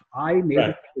fault. I made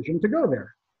the decision to go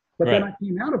there. But then I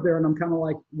came out of there and I'm kind of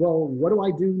like, well, what do I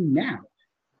do now?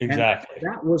 Exactly. And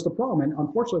that was the problem. And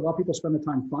unfortunately, a lot of people spend the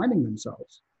time finding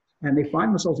themselves. And they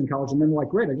find themselves in college and then they're like,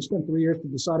 great, I just spent 3 years to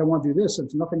decide I want to do this.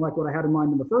 It's nothing like what I had in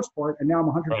mind in the first part. And now I'm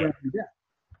 100 grand in debt.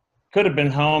 Could have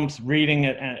been home reading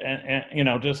it and you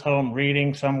know, just home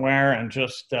reading somewhere and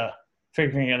just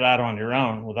figuring it out on your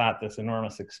own without this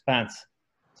enormous expense.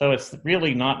 So it's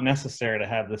really not necessary to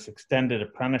have this extended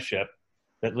apprenticeship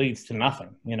that leads to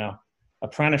nothing. You know,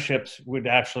 apprenticeships would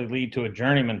actually lead to a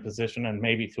journeyman position and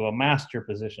maybe to a master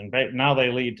position. But now they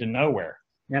lead to nowhere.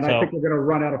 And I think we're going to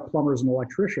run out of plumbers and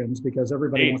electricians because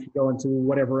everybody wants to go into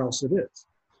whatever else it is.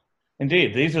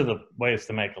 Indeed, these are the ways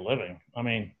to make a living. I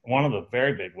mean, one of the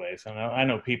very big ways. And I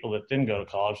know people that didn't go to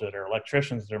college that are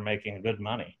electricians that are making good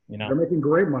money. You know, they're making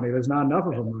great money. There's not enough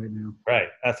of them right now. Right,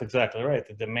 that's exactly right.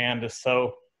 The demand is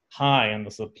so high and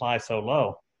the supply so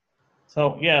low.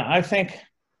 So yeah, I think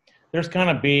there's going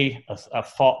to be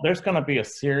there's going to be a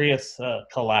serious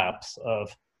collapse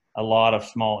of a lot of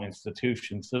small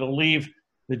institutions. It'll leave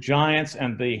the giants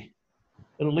and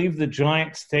it'll leave the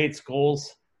giant state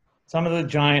schools. Some of the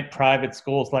giant private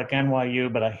schools like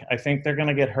NYU, but I think they're going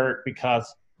to get hurt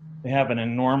because they have an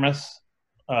enormous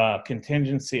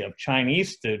contingency of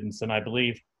Chinese students. And I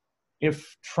believe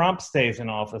if Trump stays in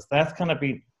office, that's going to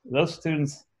be, those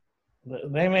students,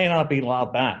 they may not be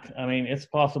allowed back. I mean, it's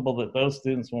possible that those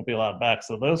students won't be allowed back.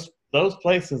 So those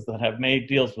places that have made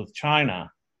deals with China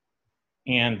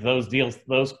and those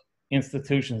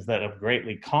institutions that have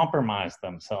greatly compromised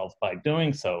themselves by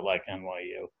doing so, like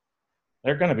NYU,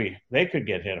 they could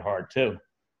get hit hard too.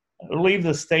 It'll leave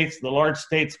the large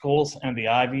state schools and the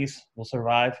Ivies will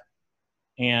survive.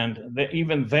 And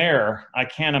even there, I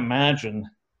can't imagine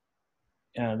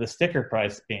the sticker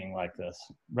price being like this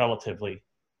relatively,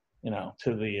 you know,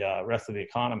 to the rest of the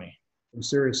economy. Some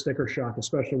serious sticker shock,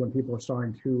 especially when people are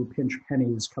starting to pinch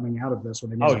pennies coming out of this.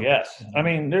 Oh, yes. I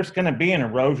mean, there's going to be an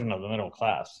erosion of the middle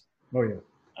class. Oh, yeah.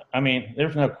 I mean,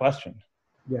 there's no question.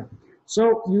 Yeah.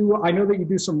 So I know that you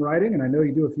do some writing and I know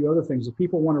you do a few other things. If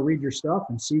people want to read your stuff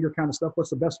and see your kind of stuff, what's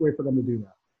the best way for them to do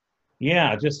that?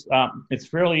 Yeah, just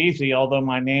it's really easy, although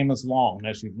my name is long,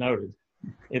 as you've noted.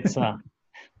 It's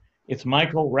it's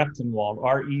Michael Rectenwald,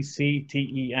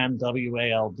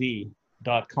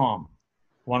 RECTENWALD.com.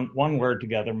 One word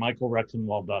together,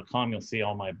 michaelrectenwald.com. You'll see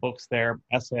all my books there,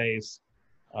 essays,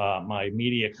 my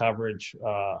media coverage.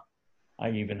 I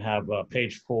even have a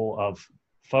page full of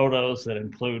photos that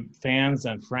include fans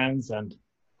and friends and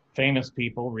famous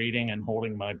people reading and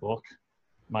holding my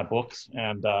books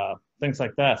and things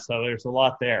like that. So there's a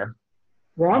lot there.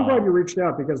 Well, I'm glad you reached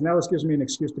out because now this gives me an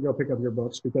excuse to go pick up your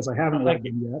books because I haven't read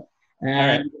them yet.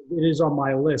 And it is on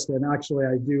my list. And actually,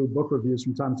 I do book reviews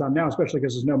from time to time now, especially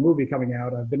because there's no movie coming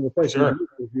out. I've been replacing movie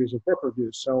reviews with book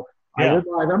reviews. So I will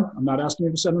buy them. I'm not asking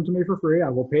you to send them to me for free. I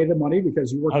will pay the money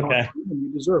because you work hard and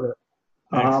you deserve it.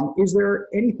 Is there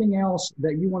anything else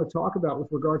that you want to talk about with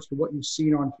regards to what you've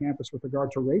seen on campus with regard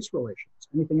to race relations?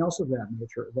 Anything else of that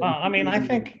nature? I mean, I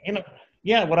think,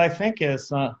 what I think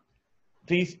is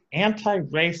these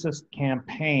anti-racist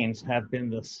campaigns have been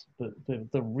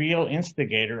the real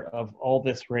instigator of all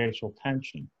this racial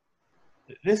tension.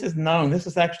 This is known, this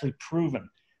is actually proven.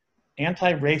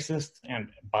 Anti-racist and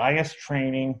bias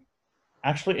training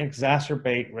actually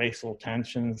exacerbate racial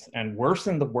tensions and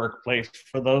worsen the workplace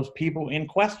for those people in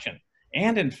question.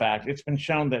 And in fact, it's been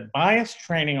shown that bias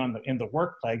training in the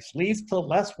workplace leads to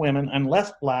less women and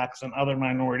less blacks and other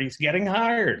minorities getting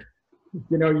hired.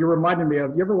 You know, you're reminding me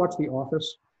of, you ever watch The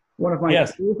Office? One of my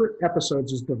Yes. favorite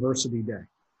episodes is Diversity Day,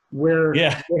 where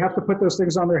Yeah. they have to put those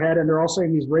things on their head and they're all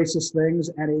saying these racist things.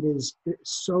 And it's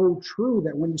so true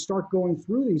that when you start going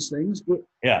through these things, it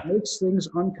Yeah. makes things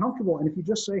uncomfortable. And if you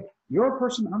just say, you're a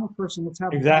person, I'm a person, let's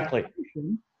have a Exactly.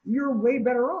 conversation, you're way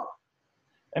better off.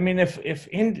 I mean,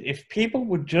 if people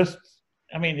would just,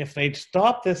 I mean, if they'd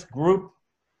stop this group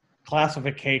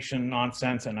classification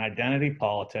nonsense and identity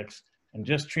politics and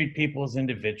just treat people as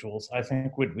individuals, I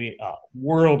think would be a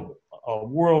world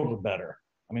better.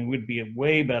 I mean, we'd be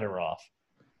way better off.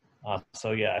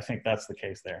 So yeah, I think that's the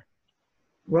case there.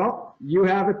 Well, you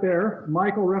have it there.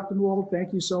 Michael Rechtenwald,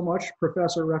 thank you so much.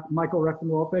 Professor Michael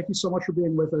Rechtenwald, thank you so much for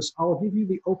being with us. I'll give you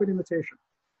the open invitation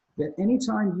that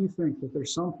anytime you think that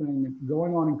there's something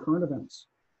going on in current events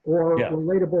or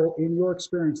relatable in your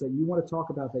experience that you want to talk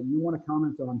about, that you want to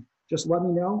comment on, just let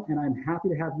me know, and I'm happy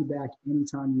to have you back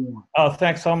anytime you want. Oh,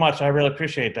 thanks so much. I really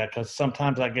appreciate that, because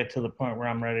sometimes I get to the point where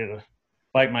I'm ready to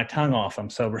bite my tongue off. I'm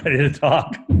so ready to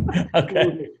talk.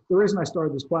 Okay. The reason I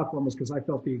started this platform is because I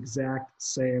felt the exact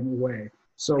same way.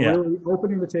 So really,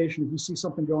 open invitation. If you see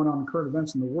something going on in current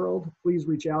events in the world, please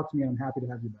reach out to me. I'm happy to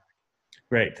have you back.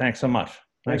 Great. Thanks so much.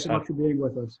 Thanks so much for being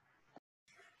with us.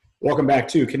 Welcome back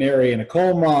to Canary in a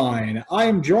Coal Mine. I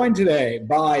am joined today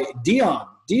by Dion.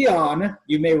 Dion,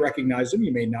 you may recognize him,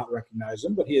 you may not recognize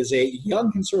him, but he is a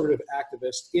young conservative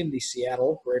activist in the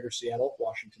greater Seattle,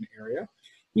 Washington area.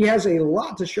 He has a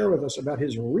lot to share with us about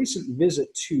his recent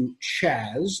visit to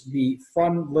Chaz, the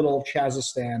fun little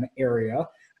Chazistan area.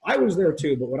 I was there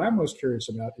too, but what I'm most curious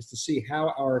about is to see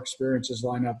how our experiences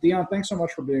line up. Dion, thanks so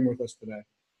much for being with us today.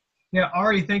 Yeah,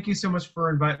 Ari, thank you so much for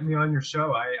inviting me on your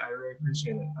show. I really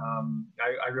appreciate it.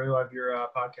 I really love your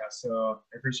podcast, so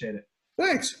I appreciate it.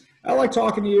 Thanks. I like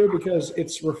talking to you because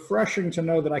it's refreshing to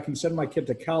know that I can send my kid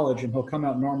to college and he'll come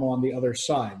out normal on the other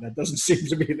side. That doesn't seem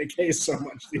to be the case so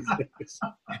much these days.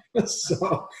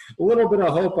 So a little bit of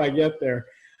hope I get there.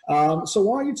 So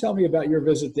why don't you tell me about your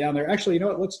visit down there? Actually, you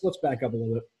know what? Let's back up a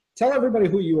little bit. Tell everybody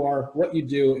who you are, what you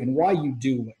do, and why you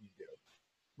do what you do.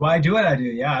 Why do what I do?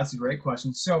 Yeah, that's a great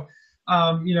question. So,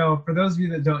 you know, for those of you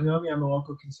that don't know me, I'm a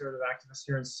local conservative activist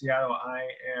here in Seattle. I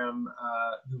am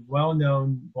the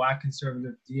well-known Black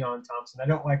conservative Dion Thompson. I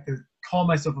don't like to call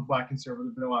myself a Black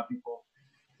conservative, but a lot of people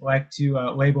like to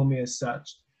label me as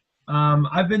such.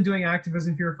 I've been doing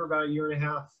activism here for about a year and a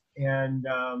half, and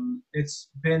it's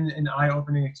been an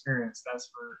eye-opening experience. That's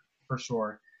for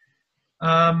sure.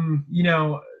 You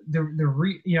know,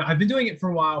 I've been doing it for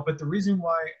a while, but the reason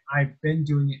why I've been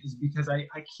doing it is because I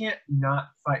can't not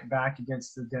fight back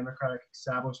against the Democratic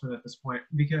establishment at this point,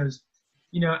 because,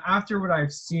 you know, after what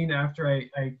I've seen, after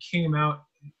I came out,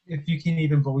 if you can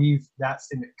even believe that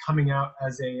statement, coming out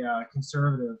as a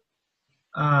conservative,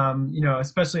 you know,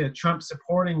 especially a Trump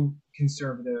supporting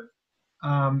conservative,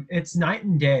 it's night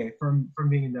and day from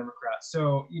being a Democrat.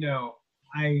 So, you know,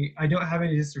 I don't have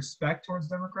any disrespect towards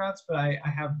Democrats, but I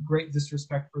have great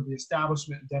disrespect for the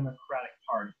establishment Democratic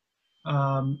Party.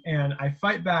 And I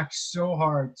fight back so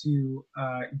hard to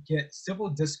get civil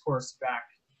discourse back.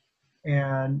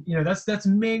 And, you know, that's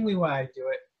mainly why I do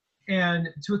it. And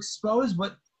to expose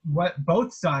what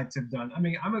both sides have done. I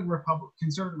mean, I'm a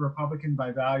conservative Republican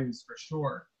by values for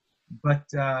sure. But,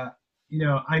 you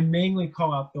know, I mainly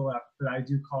call out the left, but I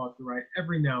do call out the right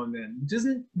every now and then, which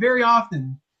isn't very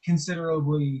often,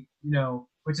 considerably, you know,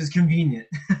 which is convenient.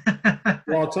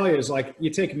 Well, I'll tell you, it's like,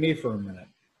 you take me for a minute.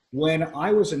 When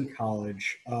I was in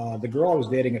college, the girl I was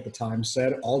dating at the time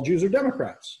said all Jews are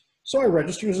Democrats. So I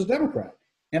registered as a Democrat,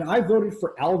 and I voted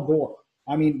for Al Gore.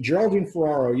 I mean, Geraldine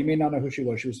Ferraro, you may not know who she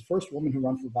was. She was the first woman who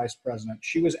ran for vice president.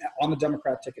 She was on the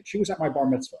Democrat ticket. She was at my bar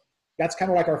mitzvah. That's kind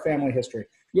of like our family history.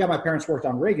 Yeah, my parents worked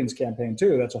on Reagan's campaign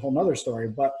too. That's a whole nother story.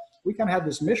 But we kind of had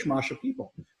this mishmash of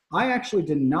people. I actually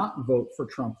did not vote for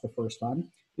Trump the first time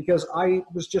because I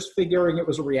was just figuring it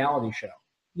was a reality show.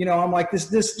 You know, I'm like, this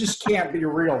just can't be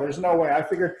real. There's no way. I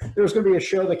figured there was going to be a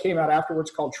show that came out afterwards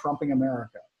called Trumping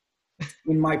America.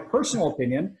 In my personal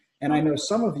opinion, and I know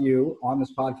some of you on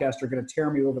this podcast are going to tear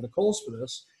me over the coals for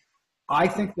this, I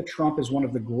think that Trump is one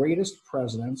of the greatest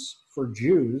presidents for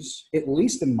Jews, at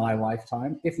least in my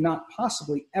lifetime, if not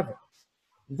possibly ever.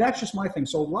 That's just my thing.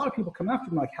 So a lot of people come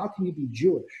after me like, how can you be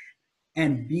Jewish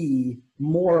and be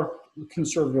more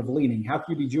conservative leaning? How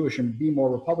can you be Jewish and be more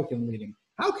Republican leaning?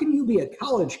 How can you be a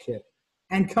college kid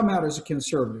and come out as a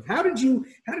conservative? How did you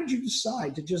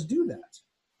decide to just do that?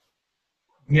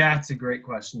 Yeah, it's a great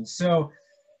question. So,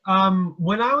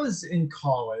 When I was in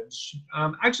college,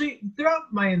 actually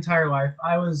throughout my entire life,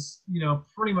 I was,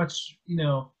 pretty much,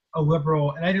 a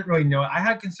liberal, and I didn't really know it. I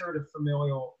had conservative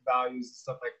familial values and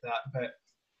stuff like that, but,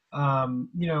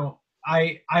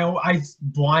 I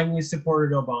blindly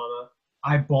supported Obama.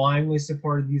 I blindly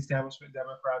supported the establishment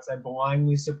Democrats. I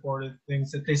blindly supported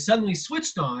things that they suddenly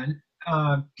switched on,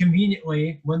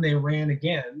 conveniently when they ran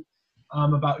again,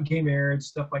 about gay marriage,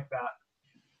 stuff like that.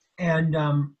 And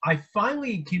I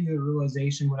finally came to the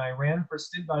realization when I ran for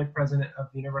student body president of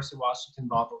the University of Washington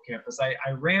Bothell campus.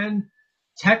 I ran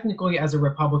technically as a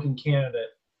Republican candidate,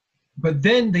 but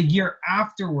then the year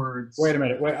afterwards. Wait a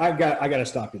minute. Wait, I got to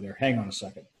stop you there. Hang on a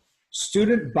second.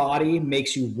 Student body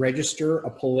makes you register a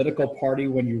political party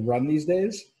when you run these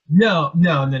days? No.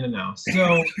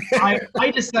 So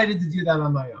I decided to do that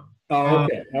on my own. Oh,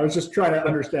 okay. I was just trying to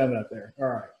understand that there. All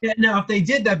right. Yeah, now, if they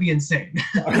did, that'd be insane.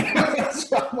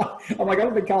 So I'm like, I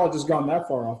don't think college has gone that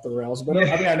far off the rails, but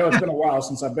I mean, I know it's been a while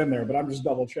since I've been there, but I'm just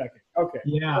double checking. Okay.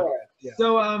 Yeah. All right. Yeah.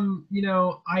 So,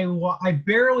 I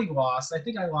barely lost. I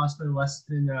think I lost by less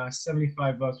than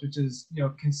 75 votes, which is,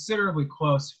 considerably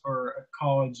close for a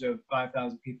college of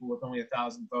 5,000 people with only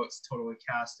 1,000 votes totally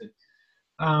casted.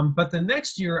 But the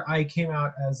next year I came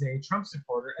out as a Trump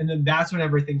supporter, and then that's when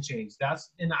everything changed. I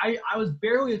was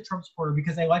barely a Trump supporter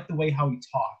because I liked the way how he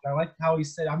talked. I liked how he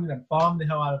said, I'm going to bomb the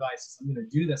hell out of ISIS. I'm going to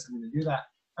do this. I'm going to do that.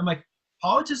 I'm like,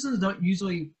 politicians don't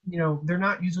usually, they're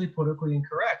not usually politically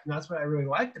incorrect. And that's what I really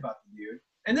liked about the dude.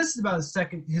 And this is about his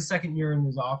second year in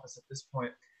his office at this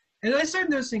point. And I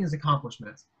started noticing his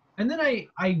accomplishments. And then I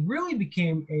really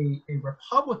became a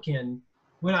Republican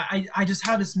when I just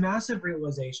had this massive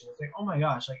realization. It's like, oh my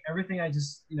gosh, like everything I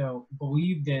just,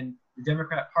 believed in the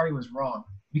Democrat Party was wrong.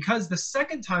 Because the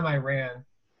second time I ran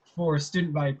for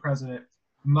student body president,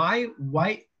 my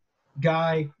white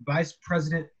guy vice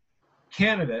president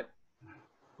candidate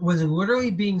was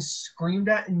literally being screamed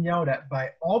at and yelled at by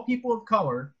all people of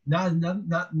color. No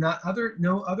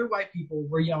other white people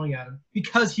were yelling at him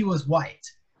because he was white.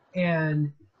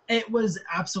 And it was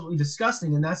absolutely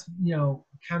disgusting. And that's,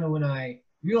 kind of when I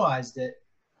realized it.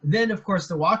 Then, of course,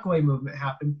 the walkaway movement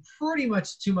happened pretty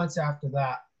much 2 months after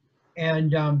that.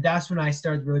 And that's when I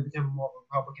started really becoming more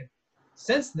Republican.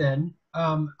 Since then,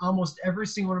 almost every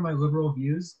single one of my liberal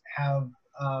views have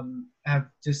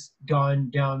just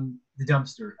gone down the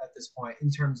dumpster at this point in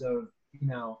terms of,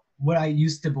 what I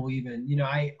used to believe in.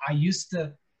 I used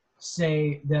to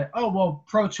say that, oh, well,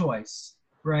 pro-choice,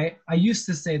 right? I used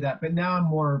to say that, but now I'm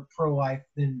more pro-life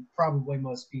than probably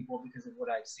most people because of what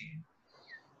I've seen.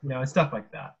 And stuff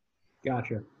like that.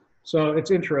 Gotcha. So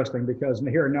it's interesting because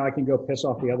here now I can go piss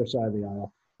off the other side of the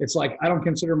aisle. It's like I don't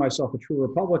consider myself a true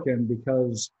Republican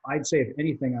because I'd say, if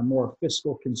anything, I'm more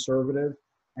fiscal conservative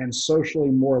and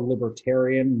socially more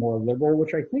libertarian, more liberal,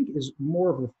 which I think is more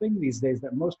of the thing these days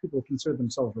that most people who consider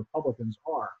themselves Republicans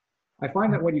are. I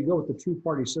find that when you go with the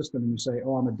two-party system and you say,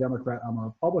 oh, I'm a Democrat, I'm a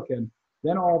Republican,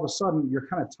 then all of a sudden you're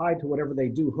kind of tied to whatever they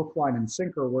do, hook, line, and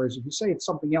sinker. Whereas if you say it's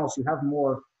something else, you have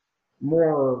more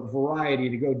variety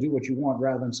to go do what you want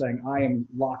rather than saying I am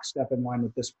lockstep in line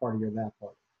with this party or that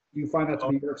party. Do you find that to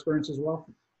be your experience as well?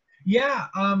 Yeah.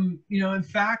 In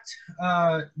fact,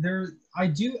 I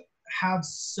do have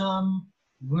some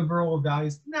liberal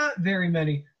values, not very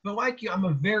many, but like you, I'm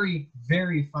a very,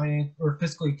 very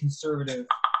fiscally conservative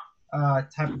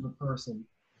type of a person.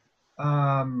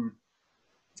 I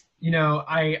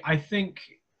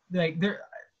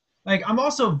think I'm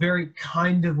also very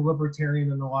kind of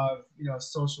libertarian in a lot of,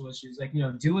 social issues. Like,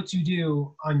 do what you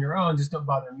do on your own, just don't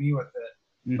bother me with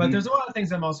it. Mm-hmm. But there's a lot of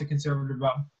things I'm also conservative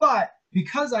about. But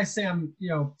because I say I'm,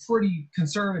 pretty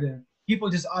conservative, people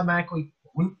just automatically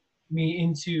loop me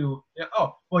into,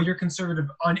 oh, well, you're conservative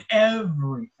on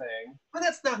everything. But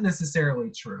that's not necessarily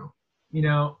true.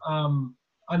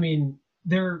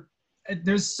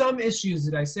 There's some issues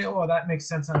that I say, oh, that makes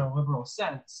sense on a liberal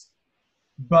sense.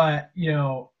 But,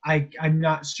 I'm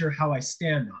not sure how I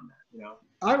stand on that,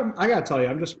 I got to tell you,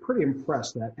 I'm just pretty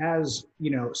impressed that as,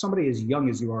 somebody as young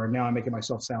as you are, and now I'm making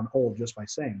myself sound old just by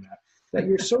saying that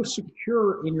you're so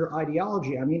secure in your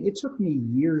ideology. I mean, it took me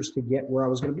years to get where I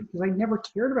was going to be because I never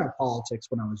cared about politics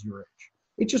when I was your age.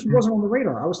 It just wasn't on the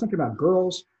radar. I was thinking about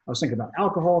girls. I was thinking about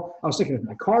alcohol. I was thinking if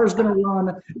my car is going to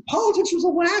run. Politics was the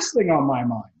last thing on my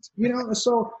mind,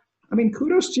 So, I mean,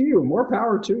 kudos to you. More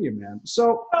power to you, man.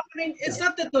 So, it's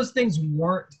not that those things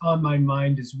weren't on my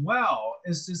mind as well.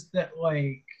 It's just that,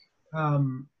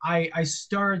 I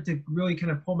started to really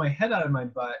kind of pull my head out of my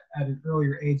butt at an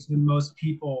earlier age than most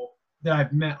people that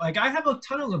I've met. Like, I have a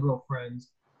ton of liberal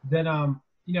friends that,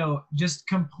 just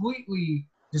completely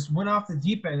just went off the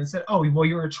deep end and said, oh, well,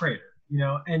 you're a traitor,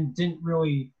 and didn't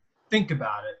really think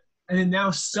about it. And then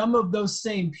now some of those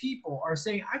same people are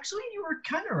saying, actually, you were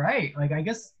kind of right. Like, I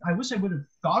guess I wish I would have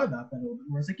thought about that a little bit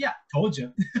more. It's like, yeah, told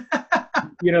you.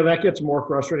 You know, that gets more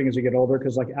frustrating as you get older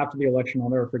because, like, after the election, I'll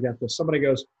never forget this. Somebody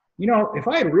goes, you know, if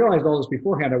I had realized all this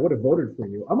beforehand, I would have voted for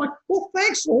you. I'm like, well,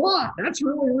 thanks a lot. That's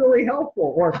really, really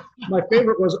helpful. Or my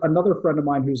favorite was another friend of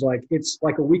mine who's like, it's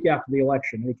like a week after the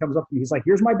election. And he comes up to me. He's like,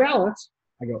 here's my ballots.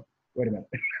 I go, wait a minute.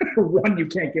 One, you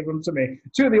can't give them to me.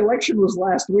 Two, the election was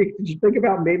last week. Did you think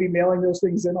about maybe mailing those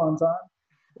things in on time?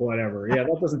 Whatever. Yeah,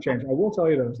 that doesn't change. I will tell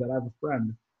you, though, is that I have a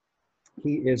friend.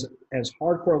 He is as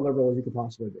hardcore liberal as you could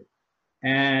possibly be.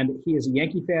 And he is a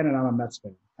Yankee fan and I'm a Mets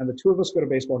fan. And the two of us go to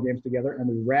baseball games together and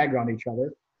we rag on each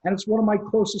other. And it's one of my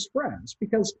closest friends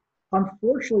because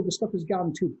unfortunately the stuff has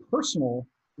gotten too personal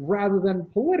rather than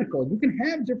political. You can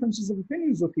have differences of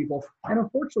opinions with people. And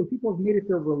unfortunately people have made it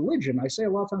their religion. I say a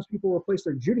lot of times people replace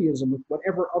their Judaism with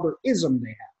whatever other ism they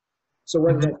have. So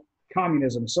whether that's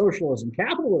communism, socialism,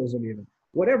 capitalism even,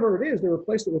 whatever it is, they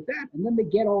replace it with that. And then they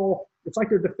get all, it's like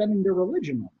they're defending their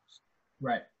religion almost.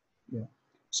 Right. Yeah.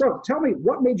 So tell me,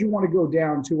 what made you want to go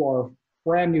down to our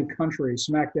brand new country,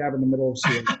 smack dab in the middle of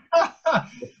Seattle?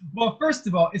 Well, first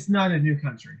of all, it's not a new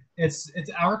country. It's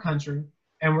our country,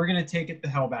 and we're going to take it the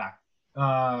hell back.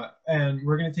 And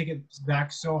we're going to take it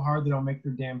back so hard that it'll make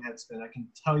their damn head spin. I can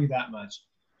tell you that much.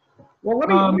 Well,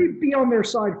 let me be on their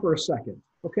side for a second,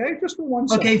 okay? Just for 1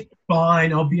 second. Okay,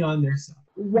 fine. I'll be on their side.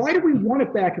 Why do we want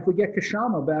it back if we get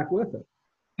Kashama back with it?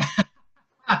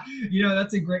 You know,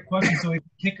 that's a great question. So we can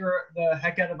kick her the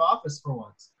heck out of office for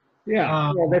once.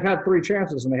 Yeah, well, they've had 3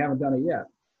 chances and they haven't done it yet.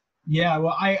 Yeah,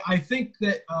 well, I think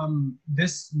that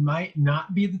this might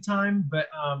not be the time, but,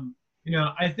 you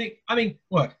know, I mean,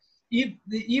 look,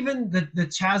 even the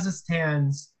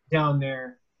Chazistans down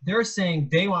there, they're saying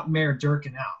they want Mayor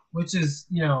Durkin out, which is,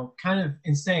 you know, kind of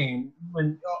insane.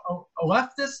 When a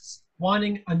leftists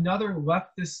wanting another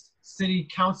leftist city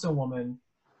councilwoman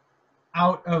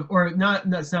out of, or not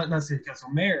city council,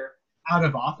 mayor out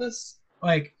of office,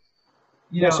 like,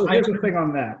 you know. So here's the thing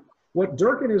on that. What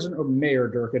Durkin isn't, or Mayor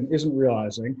Durkin isn't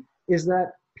realizing is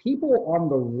that people on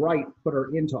the right put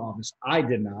her into office. I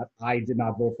did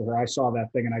not vote for her. I saw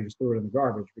that thing and I just threw it in the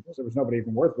garbage because there was nobody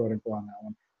even worth voting for on that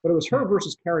one. But it was her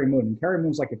versus Carrie Moon, and Carrie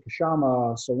Moon's like a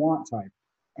Kashama Sawant type.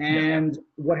 And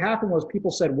what happened was people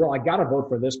said, well, I got to vote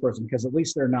for this person because at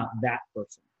least they're not that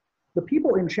person. The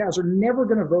people in Chaz are never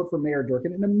going to vote for Mayor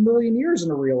Durkin in a million years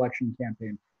in a re-election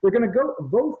campaign. They're going to go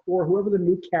vote for whoever the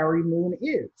new Carrie Moon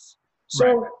is.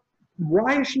 So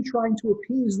why is she trying to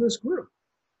appease this group?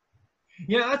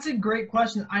 Yeah, that's a great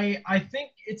question. I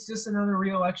think it's just another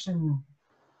re-election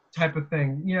type of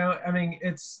thing. You know, I mean,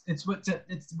 it's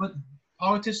what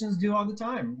politicians do all the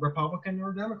time, Republican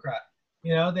or Democrat.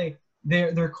 You know,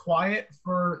 they're quiet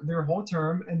for their whole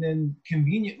term, and then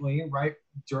conveniently, right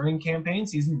during campaign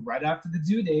season, right after the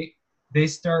due date, they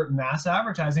start mass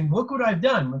advertising. Look what I've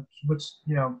done, which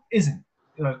you know isn't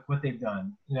what they've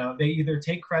done. You know, they either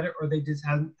take credit or they just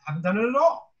haven't done it at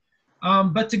all.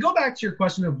 But to go back to your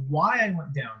question of why I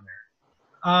went down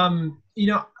there, you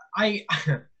know,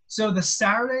 so the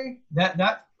Saturday,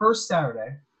 that first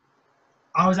Saturday,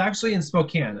 I was actually in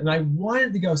Spokane, and I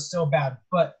wanted to go so bad,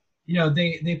 but you know,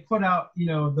 they put out, you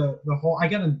know, the whole, I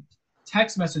got a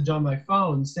text message on my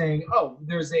phone saying, oh,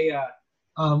 there's a,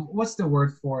 what's the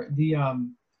word for it? The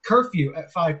curfew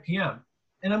at 5 p.m.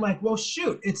 And I'm like, well,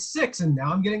 shoot, it's 6. And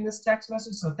now I'm getting this text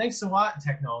message. So thanks a lot,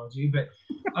 technology. But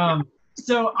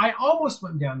so I almost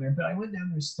went down there, but I went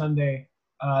down there Sunday,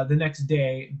 the next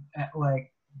day at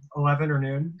like 11 or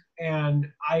noon. And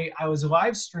I was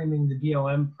live streaming the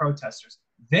BLM protesters.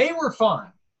 They were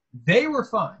fun.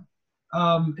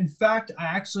 In fact, I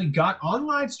actually got on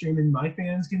live stream, and my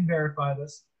fans can verify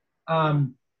this,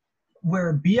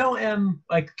 where BLM,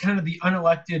 like kind of the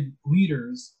unelected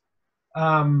leaders,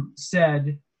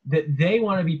 said that they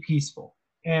want to be peaceful.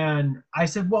 And I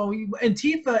said, well,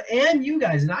 Antifa and you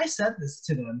guys, and I said this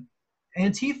to them,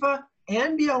 Antifa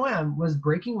and BLM was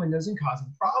breaking windows and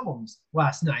causing problems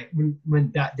last night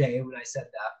when that day when I said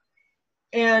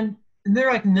that. And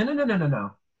they're like,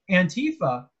 no.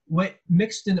 Antifa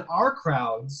mixed in our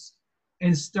crowds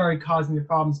and started causing the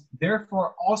problems,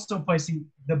 therefore also placing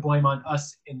the blame on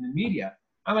us in the media.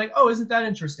 I'm like, oh, isn't that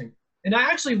interesting? And I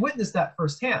actually witnessed that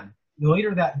firsthand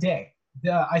later that day.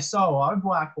 I saw a lot of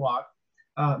Black Bloc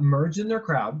merge in their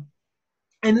crowd.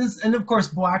 And of course,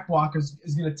 Black Bloc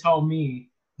is going to tell me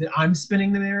that I'm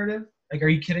spinning the narrative. Like, are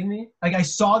you kidding me? Like, I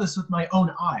saw this with my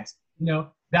own eyes. You know,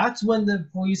 that's when the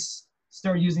police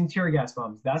started using tear gas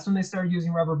bombs. That's when they started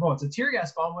using rubber bullets. A tear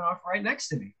gas bomb went off right next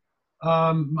to me.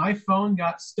 My phone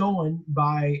got stolen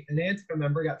by an Antifa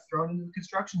member, got thrown into the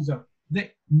construction zone.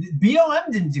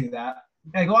 BLM didn't do that.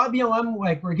 Like a lot of BLM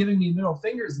like were giving me middle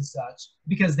fingers and such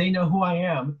because they know who I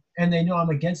am and they know I'm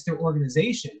against their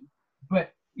organization.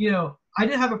 But you know, I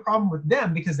didn't have a problem with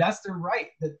them because that's their right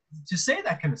to say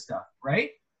that kind of stuff, right?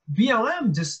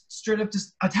 BLM just straight up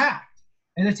just attacked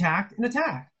and attacked and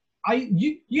attacked.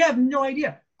 You have no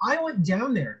idea. I went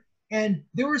down there and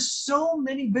there were so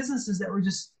many businesses that were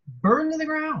just burned to the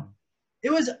ground.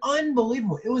 It was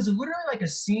unbelievable. It was literally like a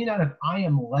scene out of I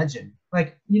Am Legend.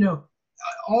 Like, you know,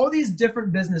 all these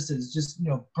different businesses just, you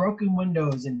know, broken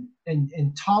windows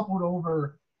and toppled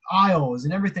over aisles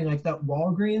and everything like that.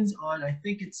 Walgreens on, I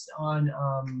think it's on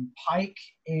Pike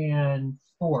and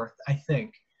 4th, I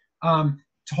think.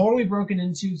 Totally broken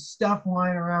into, stuff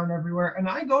lying around everywhere. And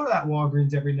I go to that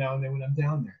Walgreens every now and then when I'm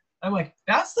down there. I'm like,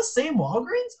 that's the same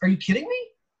Walgreens? Are you kidding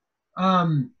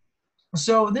me?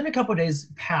 So then a couple of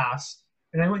days passed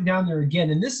and I went down there again.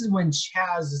 And this is when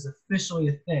Chaz is officially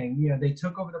a thing. You know, they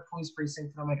took over the police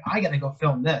precinct and I'm like, I got to go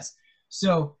film this.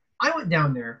 So I went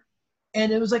down there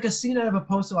and it was like a scene out of a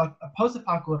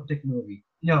post-apocalyptic movie.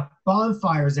 You know,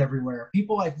 bonfires everywhere,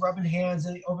 people like rubbing hands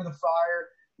over the fire,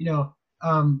 you know,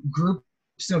 groups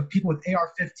of people with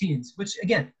AR-15s, which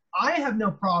again, I have no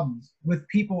problems with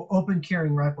people open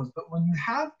carrying rifles, but when you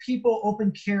have people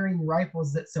open carrying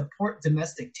rifles that support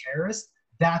domestic terrorists,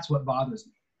 that's what bothers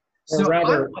me. Or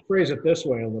rather, phrase it this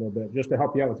way a little bit, just to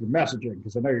help you out with your messaging,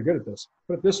 because I know you're good at this.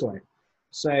 Put it this way.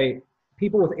 Say,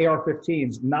 people with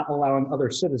AR-15s not allowing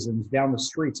other citizens down the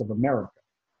streets of America.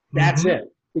 That's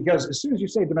it. Because as soon as you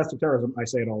say domestic terrorism, I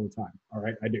say it all the time. All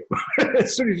right, I do.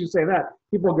 As soon as you say that,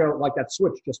 people go like that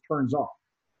switch just turns off.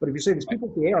 But if you say these people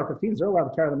with the AR-15s, they're allowed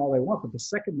to carry them all they want. But the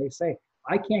second they say,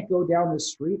 I can't go down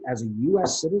this street as a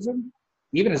U.S. citizen,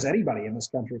 even as anybody in this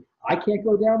country, I can't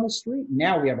go down this street,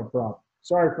 now we have a problem.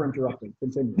 Sorry for interrupting.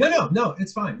 Continue. No,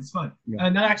 it's fine. It's fine. Yeah.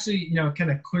 And that actually, you know,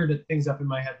 kind of cleared things up in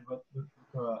my head with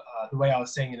the way I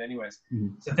was saying it anyways.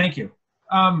 So thank you.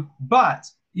 But,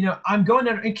 you know, I'm going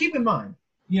down, and keep in mind,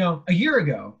 you know, a year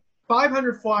ago,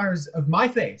 500 flyers of my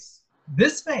face,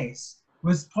 this face,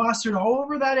 was plastered all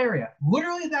over that area,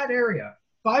 literally that area,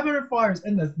 500 flyers,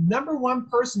 and the #1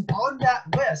 person on that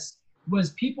list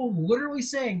was people literally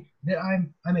saying that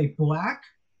I'm a black,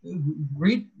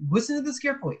 listen to this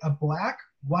carefully, a black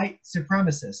white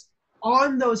supremacist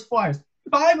on those flyers,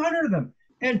 500 of them.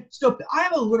 And so I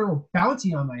have a literal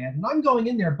bounty on my head, and I'm going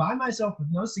in there by myself with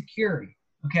no security,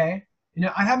 okay? You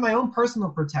know, I have my own personal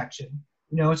protection,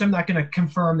 you know, which I'm not going to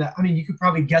confirm that. I mean, you could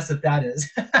probably guess what that is.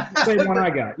 The same one I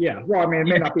got, yeah. Well, I mean, it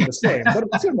may not be the same, but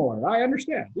it's similar. I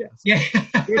understand, yes. Yeah.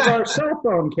 It's our cell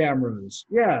phone cameras.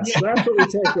 Yes, that's what we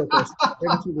take with us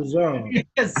into the zone.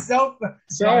 Yes, cell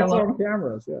phone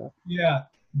cameras, yeah. Yeah,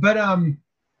 but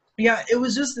yeah, it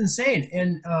was just insane.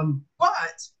 And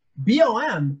but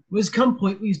BLM was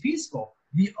completely peaceful.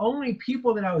 The only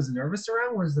people that I was nervous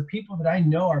around was the people that I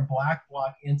know are Black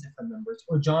Bloc Antifa members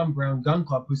or John Brown Gun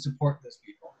Club who support those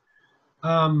people.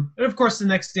 And of course, the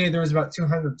next day there was about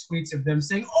 200 tweets of them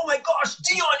saying, "Oh my gosh,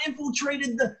 Dion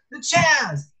infiltrated the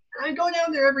Chaz." And I go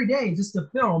down there every day just to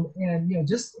film, and you know,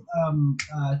 just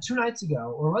 2 nights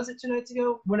ago, or was it 2 nights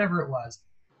ago? Whatever it was,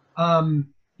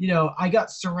 you know, I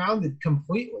got surrounded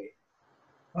completely.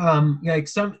 Like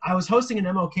I was hosting an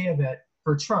MLK event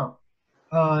for Trump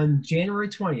on January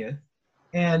 20th,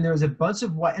 and there was a bunch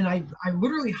of white, and I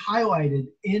literally highlighted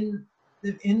in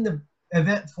the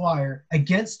event flyer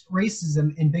against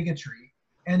racism and bigotry,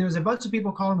 and there was a bunch of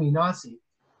people calling me Nazi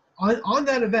on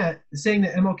that event, saying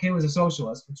that MLK was a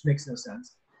socialist, which makes no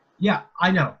sense. Yeah, I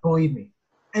know, believe me.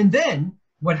 And then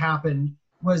what happened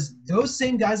was those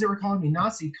same guys that were calling me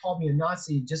Nazi called me a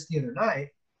Nazi just the other night,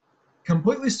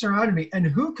 completely surrounded me, and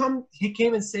he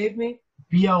came and saved me?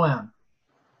 BLM.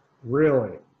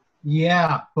 Really?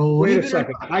 Yeah. Wait a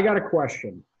second. I got a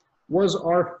question. Was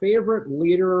our favorite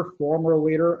leader, former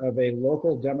leader of a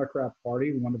local Democrat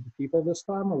party, one of the people this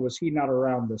time, or was he not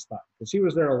around this time? Because he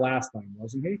was there last time,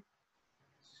 wasn't he?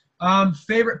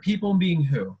 Favorite people being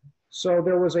who? So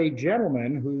there was a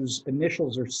gentleman whose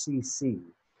initials are CC.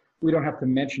 We don't have to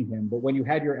mention him, but when you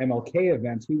had your MLK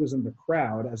event, he was in the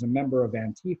crowd as a member of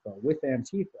Antifa, with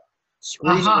Antifa,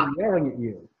 screaming and yelling at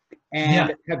you.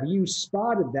 And have you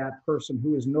spotted that person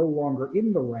who is no longer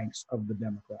in the ranks of the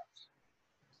Democrats?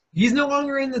 He's no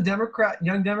longer in the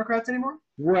Young Democrats anymore?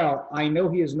 Well, I know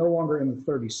he is no longer in the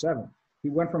 37th. He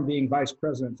went from being vice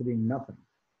president to being nothing.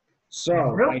 So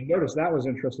really? I noticed that was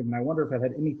interesting, and I wonder if it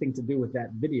had anything to do with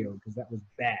that video, because that was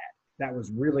bad. That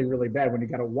was really, really bad when you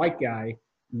got a white guy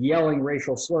yelling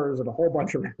racial slurs at a whole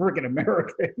bunch of freaking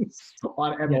Americans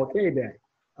on MLK Day.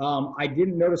 I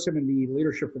didn't notice him in the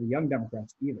leadership for the Young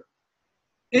Democrats either.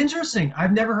 Interesting.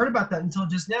 I've never heard about that until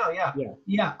just now. Yeah. Yeah.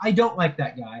 Yeah. I don't like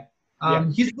that guy.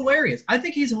 He's hilarious. I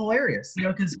think he's hilarious, you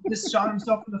know, because he just shot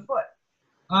himself in the foot.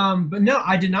 But no,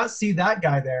 I did not see that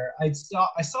guy there. I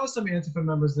saw some Antifa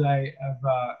members that I have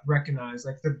recognized,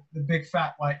 like the big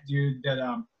fat white dude that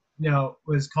you know,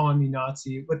 was calling me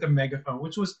Nazi with the megaphone,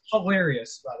 which was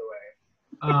hilarious, by the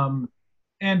way.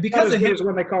 And because of him,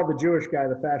 when they called the Jewish guy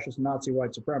the fascist Nazi white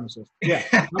supremacist. Yeah,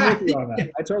 I'm with you on that.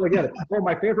 I totally get it. Oh,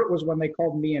 my favorite was when they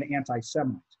called me an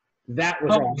anti-Semite. That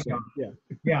was awesome. Yeah.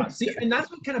 Yeah. See, and that's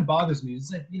what kind of bothers me. Is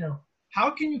that, you know, how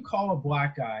can you call a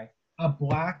black guy a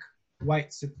black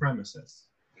white supremacist,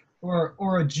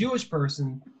 or a Jewish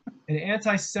person an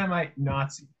anti-Semite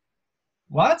Nazi?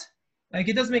 What? Like,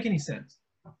 it doesn't make any sense.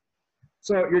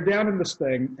 So you're down in this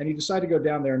thing, and you decide to go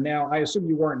down there. Now, I assume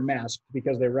you weren't masked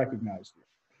because they recognized you.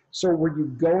 So were you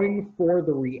going for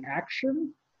the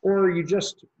reaction, or you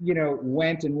just, you know,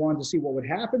 went and wanted to see what would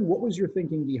happen? What was your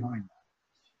thinking behind that?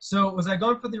 So was I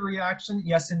going for the reaction?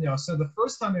 Yes and no. So the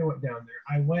first time I went down there,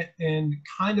 I went in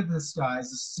kind of disguise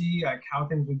to see like how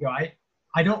things would go.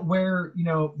 I don't wear, you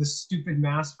know, the stupid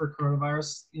mask for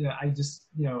coronavirus. You know, I just,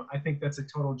 you know, I think that's a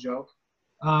total joke.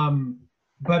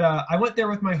 But I went there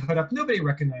with my hood up. Nobody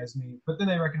recognized me, but then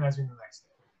they recognized me the next day.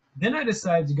 Then I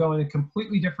decided to go in a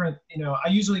completely different, you know, I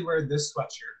usually wear this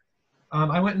sweatshirt.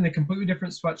 I went in a completely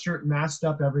different sweatshirt, masked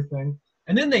up, everything.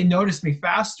 And then they noticed me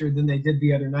faster than they did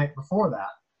the other night before that.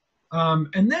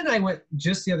 And then I went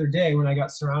just the other day when I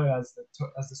got surrounded, as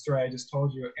the story I just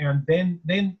told you. And then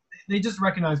they just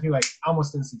recognized me like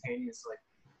almost instantaneously.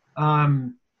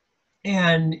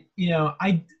 And, you know,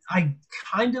 I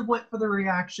kind of went for the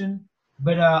reaction.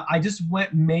 But I just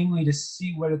went mainly to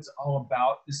see what it's all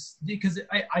about, because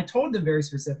I told them very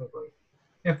specifically,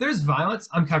 if there's violence,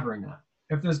 I'm covering that.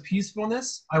 If there's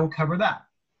peacefulness, I will cover that.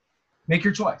 Make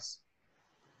your choice.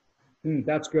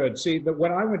 That's good. See,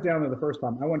 when I went down there the first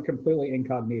time, I went completely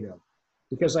incognito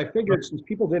because I figured since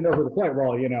people didn't know who to play,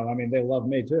 well, you know, I mean, they love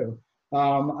me too.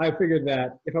 I figured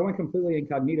that if I went completely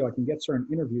incognito, I can get certain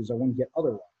interviews I wouldn't get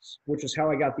otherwise, which is how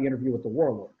I got the interview with the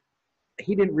Warlord.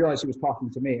 He didn't realize he was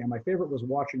talking to me. And my favorite was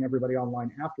watching everybody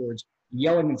online afterwards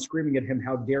yelling and screaming at him,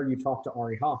 "How dare you talk to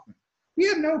Ari Hoffman?" He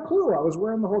had no clue I was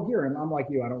wearing the whole gear. And I'm like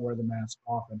you, I don't wear the mask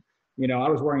often. You know, I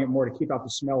was wearing it more to keep out the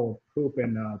smell of poop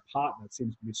and pot that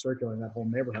seems to be circulating that whole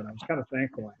neighborhood. I was kind of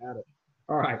thankful I had it.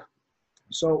 All right.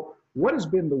 So what has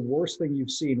been the worst thing you've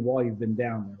seen while you've been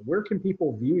down there? Where can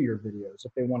people view your videos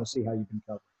if they want to see how you've been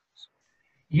covering this?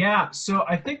 Yeah, so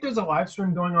I think there's a live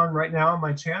stream going on right now on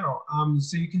my channel.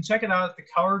 So you can check it out at the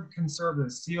Colored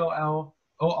Conservatives,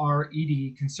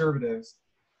 COLORED Conservatives.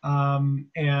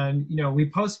 And, you know, we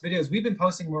post videos. We've been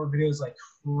posting more videos like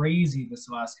crazy this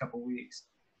last couple weeks,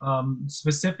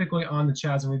 specifically on the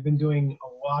Chaz, and we've been doing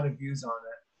a lot of views on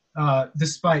it,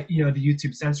 despite, you know, the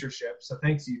YouTube censorship. So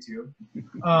thanks, YouTube.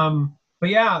 But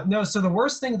yeah, no, so the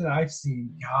worst thing that I've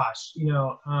seen, gosh, you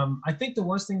know, I think the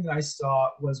worst thing that I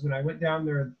saw was when I went down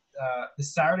there the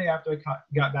Saturday after I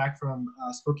got back from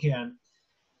Spokane,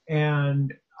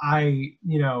 and they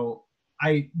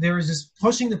was just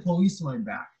pushing the police line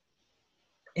back.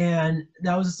 And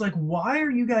that was just like, why are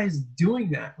you guys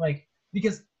doing that? Like,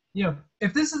 because, you know,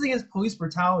 if this is against police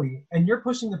brutality and you're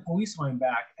pushing the police line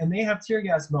back and they have tear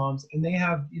gas bombs and they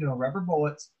have, you know, rubber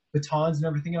bullets, batons and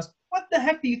everything else, what the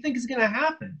heck do you think is going to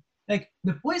happen? Like,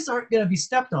 the police aren't going to be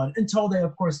stepped on until they,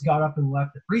 of course, got up and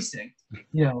left the precinct.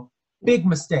 You know, big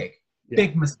mistake. Yeah.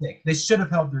 Big mistake. They should have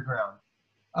held their ground.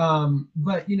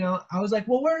 But, you know, I was like,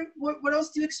 well, what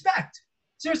else do you expect?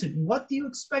 Seriously, what do you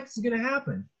expect is going to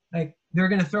happen? Like, they're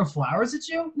going to throw flowers at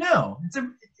you? No,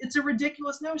 it's a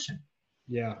ridiculous notion.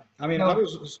 Yeah, I mean, I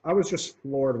was just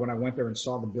floored when I went there and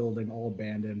saw the building all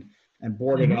abandoned and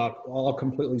boarded up, all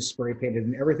completely spray painted,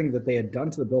 and everything that they had done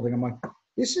to the building. I'm like,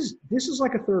 this is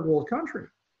like a third world country.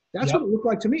 That's what it looked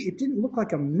like to me. It didn't look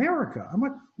like America. I'm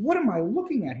like, what am I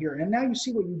looking at here? And now you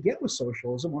see what you get with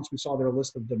socialism once we saw their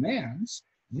list of demands.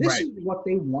 This is what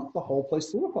they want the whole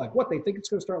place to look like. What, they think it's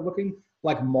going to start looking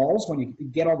like malls when you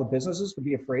get all the businesses to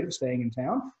be afraid of staying in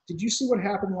town? Did you see what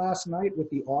happened last night with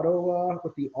the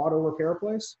auto repair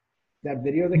place? That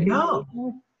video that came out?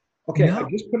 Okay, I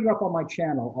just put it up on my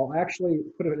channel. I'll actually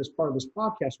put it as part of this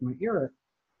podcast when I air it.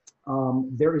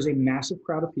 There is a massive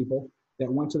crowd of people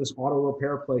that went to this auto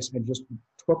repair place and just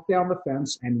took down the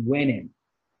fence and went in.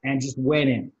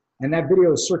 And that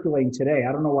video is circulating today.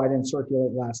 I don't know why it didn't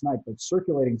circulate last night, but it's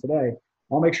circulating today.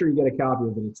 I'll make sure you get a copy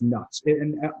of it. It's nuts.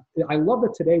 And I love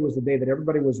that today was the day that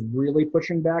everybody was really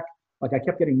pushing back. Like, I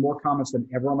kept getting more comments than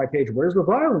ever on my page. Where's the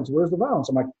violence? Where's the violence?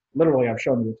 I'm like, literally, I've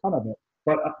shown you a ton of it.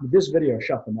 But this video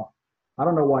shut them up. I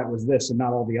don't know why it was this and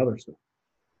not all the other stuff.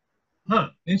 Huh.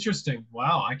 Interesting.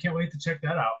 Wow. I can't wait to check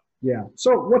that out. Yeah.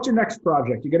 So what's your next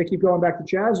project? You got to keep going back to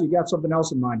Chaz? Or you got something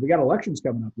else in mind? We got elections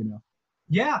coming up, you know.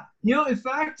 Yeah, in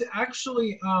fact,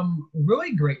 actually,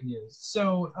 really great news.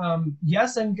 So,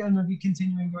 yes, I'm going to be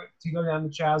continuing to go down the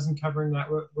Chaz and covering that,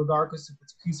 regardless if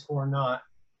it's peaceful or not.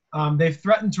 They've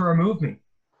threatened to remove me,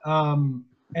 and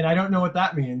I don't know what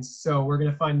that means. So we're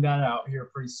going to find that out here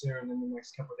pretty soon in the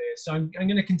next couple of days. So I'm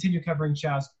going to continue covering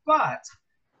Chaz. But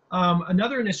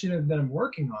another initiative that I'm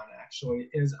working on, actually,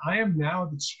 is I am now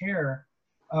the chair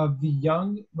of the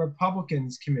Young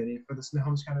Republicans Committee for the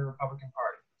Snohomish County Republican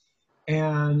Party.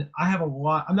 And I have a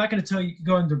lot. I'm not going to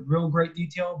go into real great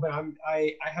detail, but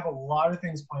I have a lot of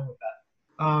things planned with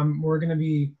that. We're going to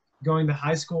be going to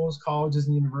high schools, colleges,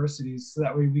 and universities, so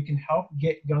that way we can help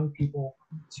get young people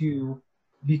to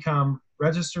become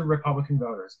registered Republican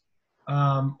voters,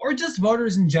 or just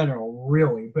voters in general,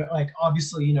 really. But like,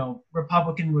 obviously,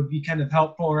 Republican would be kind of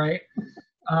helpful, right?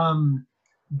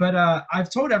 But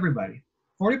I've told everybody,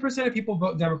 40% of people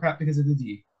vote Democrat because of the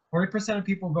D. 40% of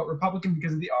people vote Republican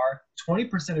because of the R.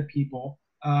 20% of people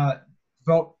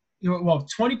vote,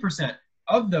 20%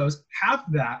 of those, half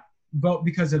that, vote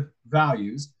because of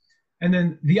values. And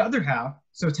then the other half,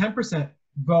 so 10%,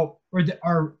 vote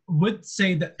or would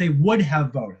say that they would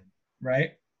have voted,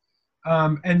 right?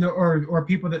 Or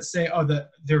people that say, oh,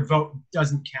 their vote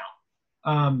doesn't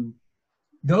count.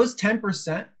 Those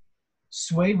 10%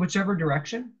 sway whichever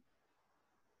direction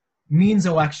means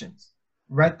elections,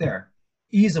 right there.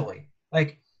 Easily.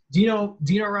 Like Dino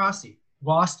Rossi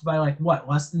lost by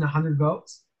less than 100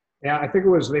 votes? Yeah, I think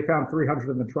they found 300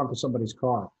 in the trunk of somebody's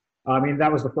car. I mean, that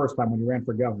was the first time when he ran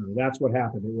for governor. That's what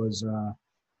happened. It was,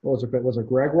 was it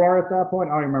Gregoire at that point?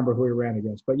 I don't remember who he ran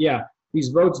against. But yeah, these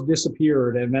votes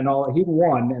disappeared, and then he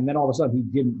won, and then all of a sudden he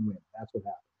didn't win. That's what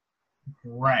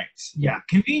happened. Right. Yeah.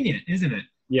 Convenient, isn't it?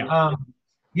 Yeah.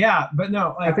 Yeah, but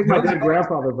no. I think my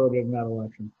grandfather voted in that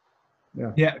election.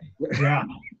 Yeah.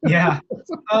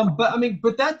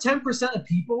 But that 10% of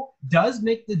people does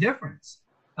make the difference.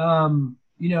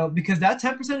 Because that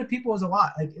 10% of people is a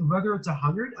lot. Like whether it's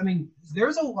 100,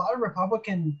 there's a lot of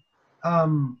Republican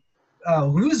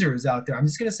losers out there. I'm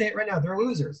just going to say it right now. They're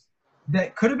losers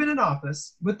that could have been in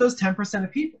office with those 10%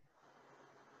 of people.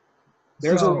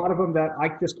 There's a lot of them that I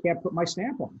just can't put my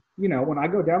stamp on. When I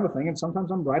go down the thing, and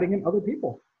sometimes I'm writing in other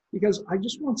people. Because I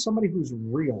just want somebody who's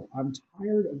real. I'm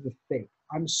tired of the fake.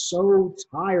 I'm so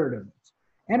tired of it.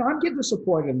 And I'm getting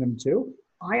disappointed in them too.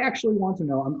 I actually want to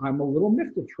know, I'm a little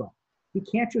miffed at Trump. He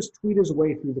can't just tweet his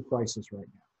way through the crisis right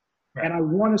now. Right. And I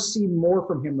want to see more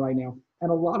from him right now.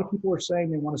 And a lot of people are saying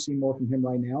they want to see more from him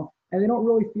right now. And they don't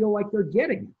really feel like they're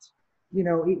getting it.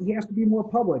 He has to be more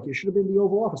public. It should have been the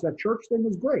Oval Office. That church thing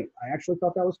was great. I actually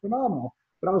thought that was phenomenal.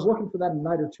 But I was looking for that a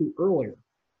night or two earlier.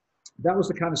 That was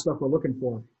the kind of stuff we're looking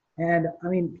for. And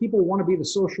people want to be the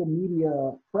social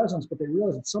media presence, but they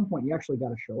realize at some point you actually got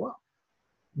to show up.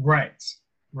 Right.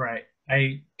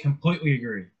 I completely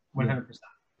agree. 100%. Yeah.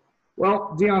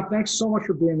 Well, Dion, thanks so much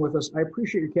for being with us. I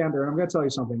appreciate your candor. And I'm going to tell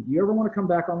you something. You ever want to come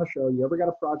back on the show, you ever got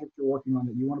a project you're working on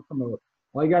that you want to promote,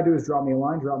 all you got to do is drop me a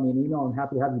line, drop me an email. I'm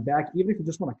happy to have you back. Even if you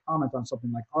just want to comment on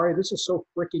something like, Ari, this is so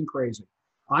freaking crazy.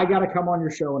 I got to come on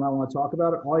your show and I want to talk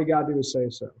about it. All you got to do is say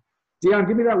so. Dion,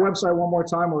 give me that website one more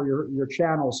time, or your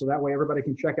channel, so that way everybody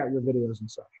can check out your videos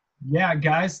and such. Yeah,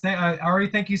 guys. Ari,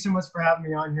 thank you so much for having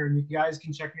me on here. And you guys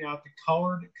can check me out, The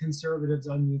Colored Conservatives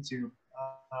on YouTube.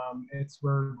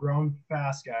 We're growing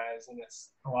fast, guys, and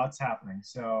it's a lot's happening.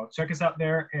 So check us out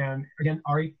there. And again,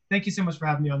 Ari, thank you so much for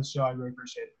having me on the show. I really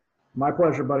appreciate it. My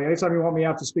pleasure, buddy. Anytime you want me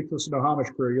out to speak to the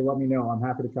Snohomish crew, you let me know. I'm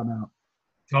happy to come out.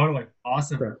 Totally.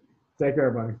 Awesome. Okay. Take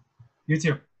care, buddy. You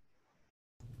too.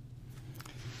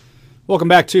 Welcome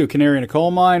back to Canary in a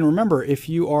Coal Mine. Remember, if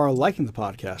you are liking the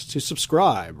podcast, to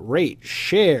subscribe, rate,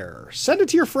 share, send it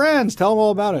to your friends, tell them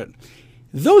all about it.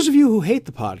 Those of you who hate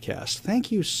the podcast, thank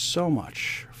you so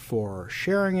much for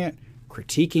sharing it,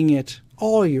 critiquing it,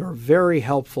 all your very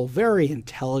helpful, very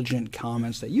intelligent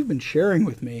comments that you've been sharing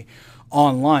with me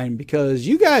online, because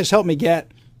you guys help me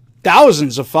get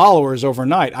thousands of followers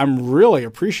overnight. I'm really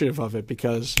appreciative of it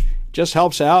because it just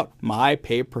helps out my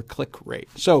pay-per-click rate.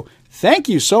 So thank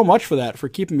you so much for that, for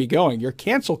keeping me going. Your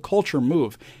cancel culture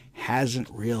move hasn't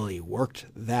really worked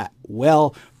that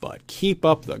well, but keep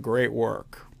up the great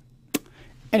work.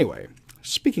 Anyway,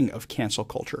 speaking of cancel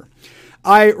culture,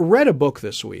 I read a book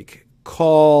this week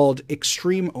called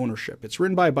Extreme Ownership. It's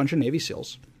written by a bunch of Navy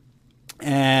SEALs,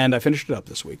 and I finished it up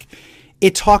this week.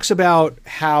 It talks about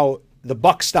how the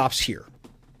buck stops here,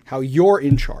 how you're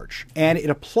in charge, and it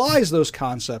applies those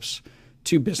concepts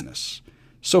to business.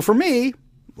 So for me,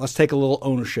 let's take a little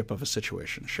ownership of a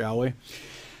situation, shall we?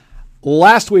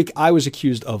 Last week, I was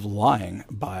accused of lying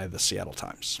by the Seattle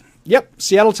Times. Yep,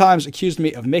 Seattle Times accused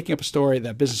me of making up a story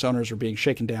that business owners were being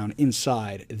shaken down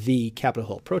inside the Capitol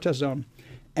Hill protest zone,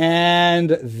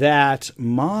 and that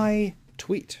my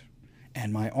tweet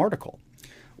and my article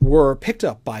were picked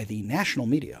up by the national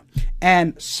media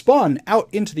and spun out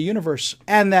into the universe,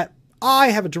 and that I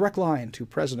have a direct line to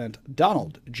President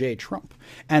Donald J. Trump,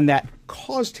 and that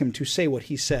caused him to say what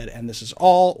he said, and this is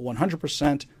all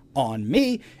 100% on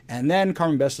me. And then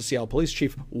Carmen Best, the Seattle police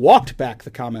chief, walked back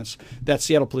the comments that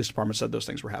Seattle Police Department said those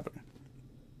things were happening.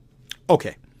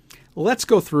 Okay, let's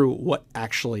go through what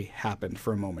actually happened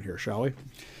for a moment here, shall we?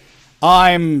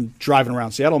 I'm driving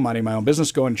around Seattle, minding my own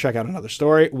business, going to check out another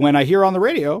story, when I hear on the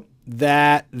radio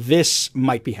that this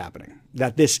might be happening,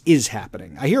 that this is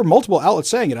happening. I hear multiple outlets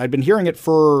saying it. I've been hearing it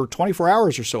for 24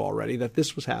 hours or so already, that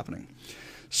this was happening.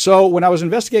 So when I was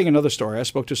investigating another story, I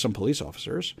spoke to some police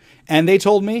officers, and they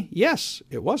told me, yes,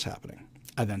 it was happening.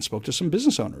 I then spoke to some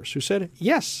business owners who said,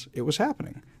 yes, it was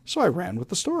happening. So I ran with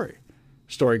the story.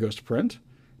 Story goes to print.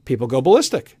 People go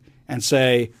ballistic and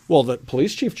say, well, the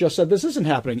police chief just said this isn't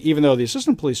happening, even though the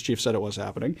assistant police chief said it was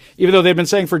happening. Even though they've been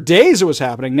saying for days it was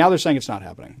happening, now they're saying it's not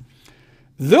happening.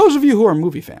 Those of you who are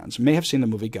movie fans may have seen the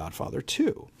movie Godfather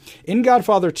 2. In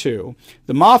Godfather 2,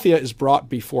 the mafia is brought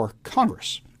before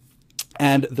Congress.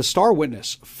 And the star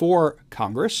witness for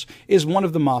Congress is one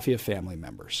of the mafia family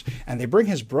members. And they bring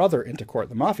his brother into court.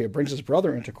 The mafia brings his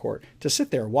brother into court to sit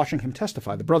there watching him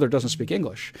testify. The brother doesn't speak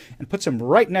English, and puts him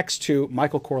right next to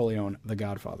Michael Corleone, the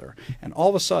Godfather. And all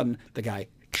of a sudden, the guy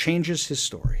changes his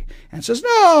story and says,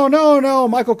 no,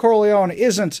 Michael Corleone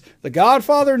isn't the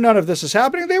Godfather. None of this is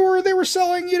happening. They were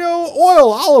selling,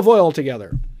 olive oil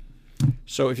together.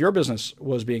 So if your business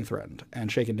was being threatened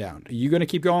and shaken down, are you going to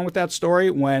keep going with that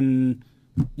story when,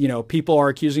 people are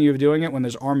accusing you of doing it, when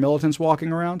there's armed militants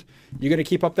walking around? You going to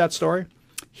keep up that story?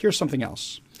 Here's something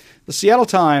else. The Seattle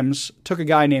Times took a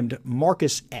guy named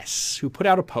Marcus S., who put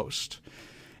out a post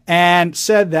and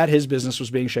said that his business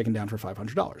was being shaken down for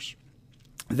 $500.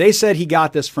 They said he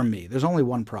got this from me. There's only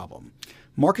one problem.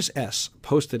 Marcus S.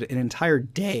 posted an entire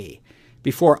day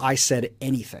before I said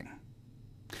anything.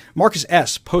 Marcus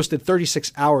S. posted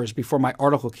 36 hours before my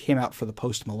article came out for the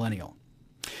Post-Millennial.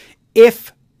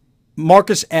 If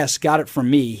Marcus S. got it from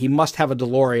me, he must have a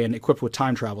DeLorean equipped with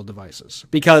time travel devices,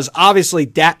 because obviously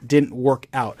that didn't work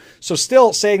out. So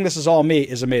still saying this is all me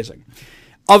is amazing.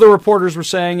 Other reporters were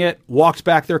saying it, walked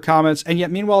back their comments, and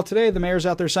yet meanwhile today the mayor's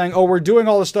out there saying, oh, we're doing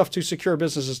all this stuff to secure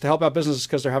businesses, to help out businesses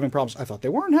because they're having problems. I thought they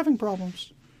weren't having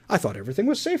problems. I thought everything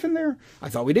was safe in there. I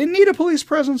thought we didn't need a police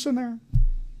presence in there.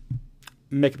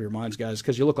 Make up your minds, guys,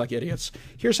 because you look like idiots.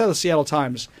 Here's how the Seattle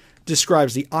Times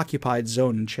describes the occupied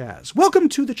zone in Chaz. Welcome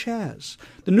to the Chaz,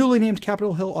 the newly named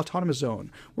Capitol Hill Autonomous Zone,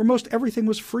 where most everything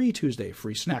was free Tuesday.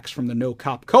 Free snacks from the No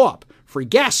Cop Co-op, free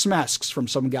gas masks from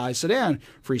some guy's sedan,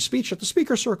 free speech at the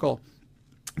Speaker Circle.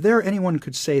 There anyone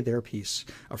could say their piece.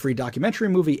 A free documentary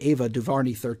movie, Ava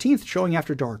DuVernay 13th, showing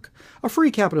after dark. A free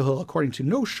Capitol Hill, according to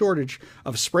no shortage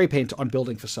of spray paint on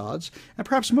building facades. And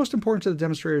perhaps most important to the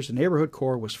demonstrators, the neighborhood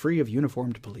core was free of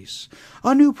uniformed police.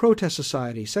 A new protest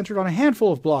society centered on a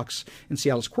handful of blocks in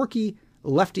Seattle's quirky,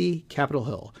 lefty Capitol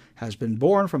Hill has been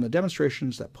born from the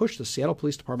demonstrations that pushed the Seattle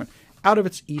Police Department out of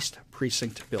its East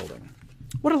Precinct building.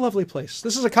 What a lovely place.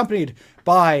 This is accompanied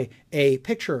by a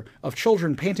picture of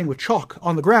children painting with chalk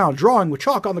on the ground, drawing with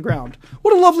chalk on the ground.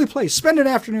 What a lovely place. Spend an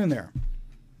afternoon there.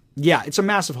 Yeah, it's a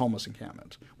massive homeless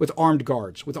encampment with armed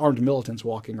guards, with armed militants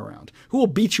walking around, who will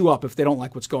beat you up if they don't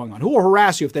like what's going on, who will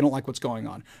harass you if they don't like what's going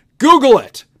on. Google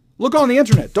it. Look on the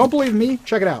internet. Don't believe me?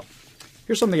 Check it out.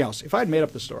 Here's something else. If I had made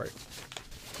up the story,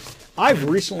 I've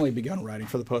recently begun writing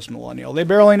for the Post-Millennial. They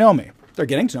barely know me. They're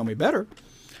getting to know me better.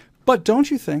 But don't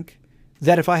you think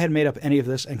that if I had made up any of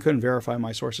this and couldn't verify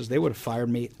my sources, they would have fired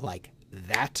me like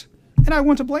that? And I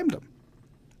wouldn't have blamed them.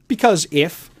 Because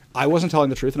if I wasn't telling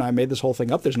the truth and I made this whole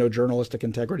thing up, there's no journalistic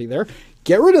integrity there,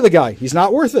 get rid of the guy. He's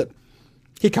not worth it.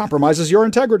 He compromises your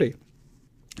integrity.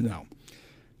 No.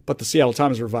 But the Seattle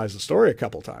Times revised the story a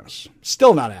couple times.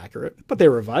 Still not accurate, but they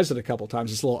revised it a couple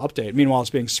times. It's a little update. Meanwhile, it's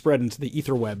being spread into the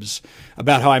etherwebs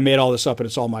about how I made all this up and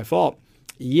it's all my fault.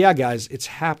 Yeah, guys, it's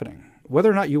happening. Whether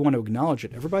or not you want to acknowledge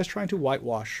it, everybody's trying to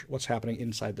whitewash what's happening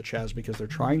inside the Chaz because they're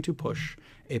trying to push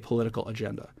a political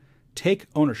agenda. Take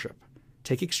ownership.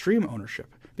 Take extreme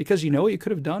ownership. Because you know what you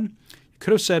could have done? You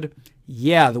could have said,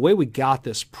 yeah, the way we got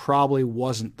this probably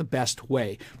wasn't the best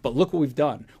way, but look what we've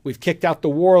done. We've kicked out the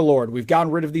warlord. We've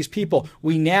gotten rid of these people.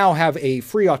 We now have a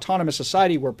free autonomous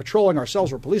society. We're patrolling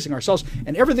ourselves. We're policing ourselves,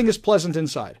 and everything is pleasant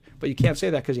inside. But you can't say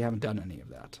that because you haven't done any of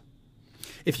that.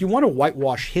 if you want to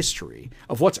whitewash history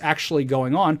of what's actually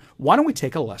going on, why don't we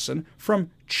take a lesson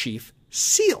from Chief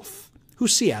Sealth, who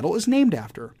Seattle is named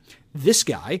after? This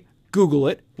guy, Google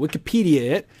it,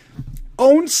 Wikipedia it,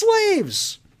 owned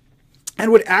slaves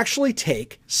and would actually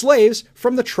take slaves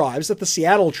from the tribes that the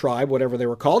Seattle tribe, whatever they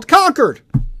were called, conquered.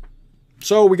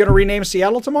 So are we going to rename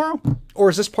Seattle tomorrow? Or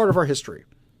is this part of our history?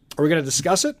 Are we going to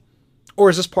discuss it? Or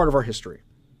is this part of our history?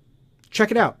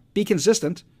 Check it out. Be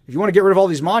consistent. If you want to get rid of all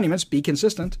these monuments, be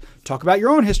consistent. Talk about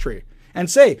your own history and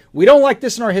say, we don't like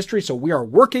this in our history, so we are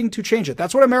working to change it.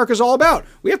 That's what America's all about.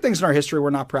 We have things in our history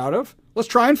we're not proud of. Let's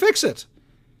try and fix it.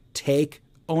 Take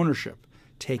ownership.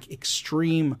 Take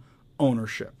extreme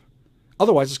ownership.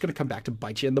 Otherwise, it's going to come back to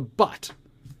bite you in the butt.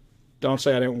 Don't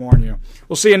say I didn't warn you.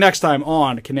 We'll see you next time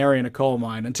on Canary in a Coal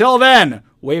Mine. Until then,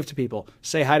 wave to people,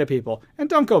 say hi to people, and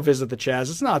don't go visit the Chaz.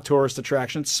 It's not a tourist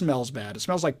attraction. It smells bad. It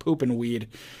smells like poop and weed.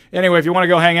 Anyway, if you want to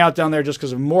go hang out down there just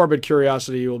because of morbid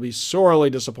curiosity, you will be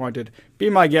sorely disappointed. Be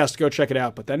my guest. Go check it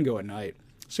out, but then go at night.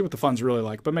 See what the fun's really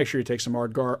like, but make sure you take some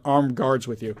armed guards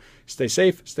with you. Stay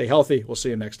safe. Stay healthy. We'll see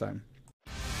you next time.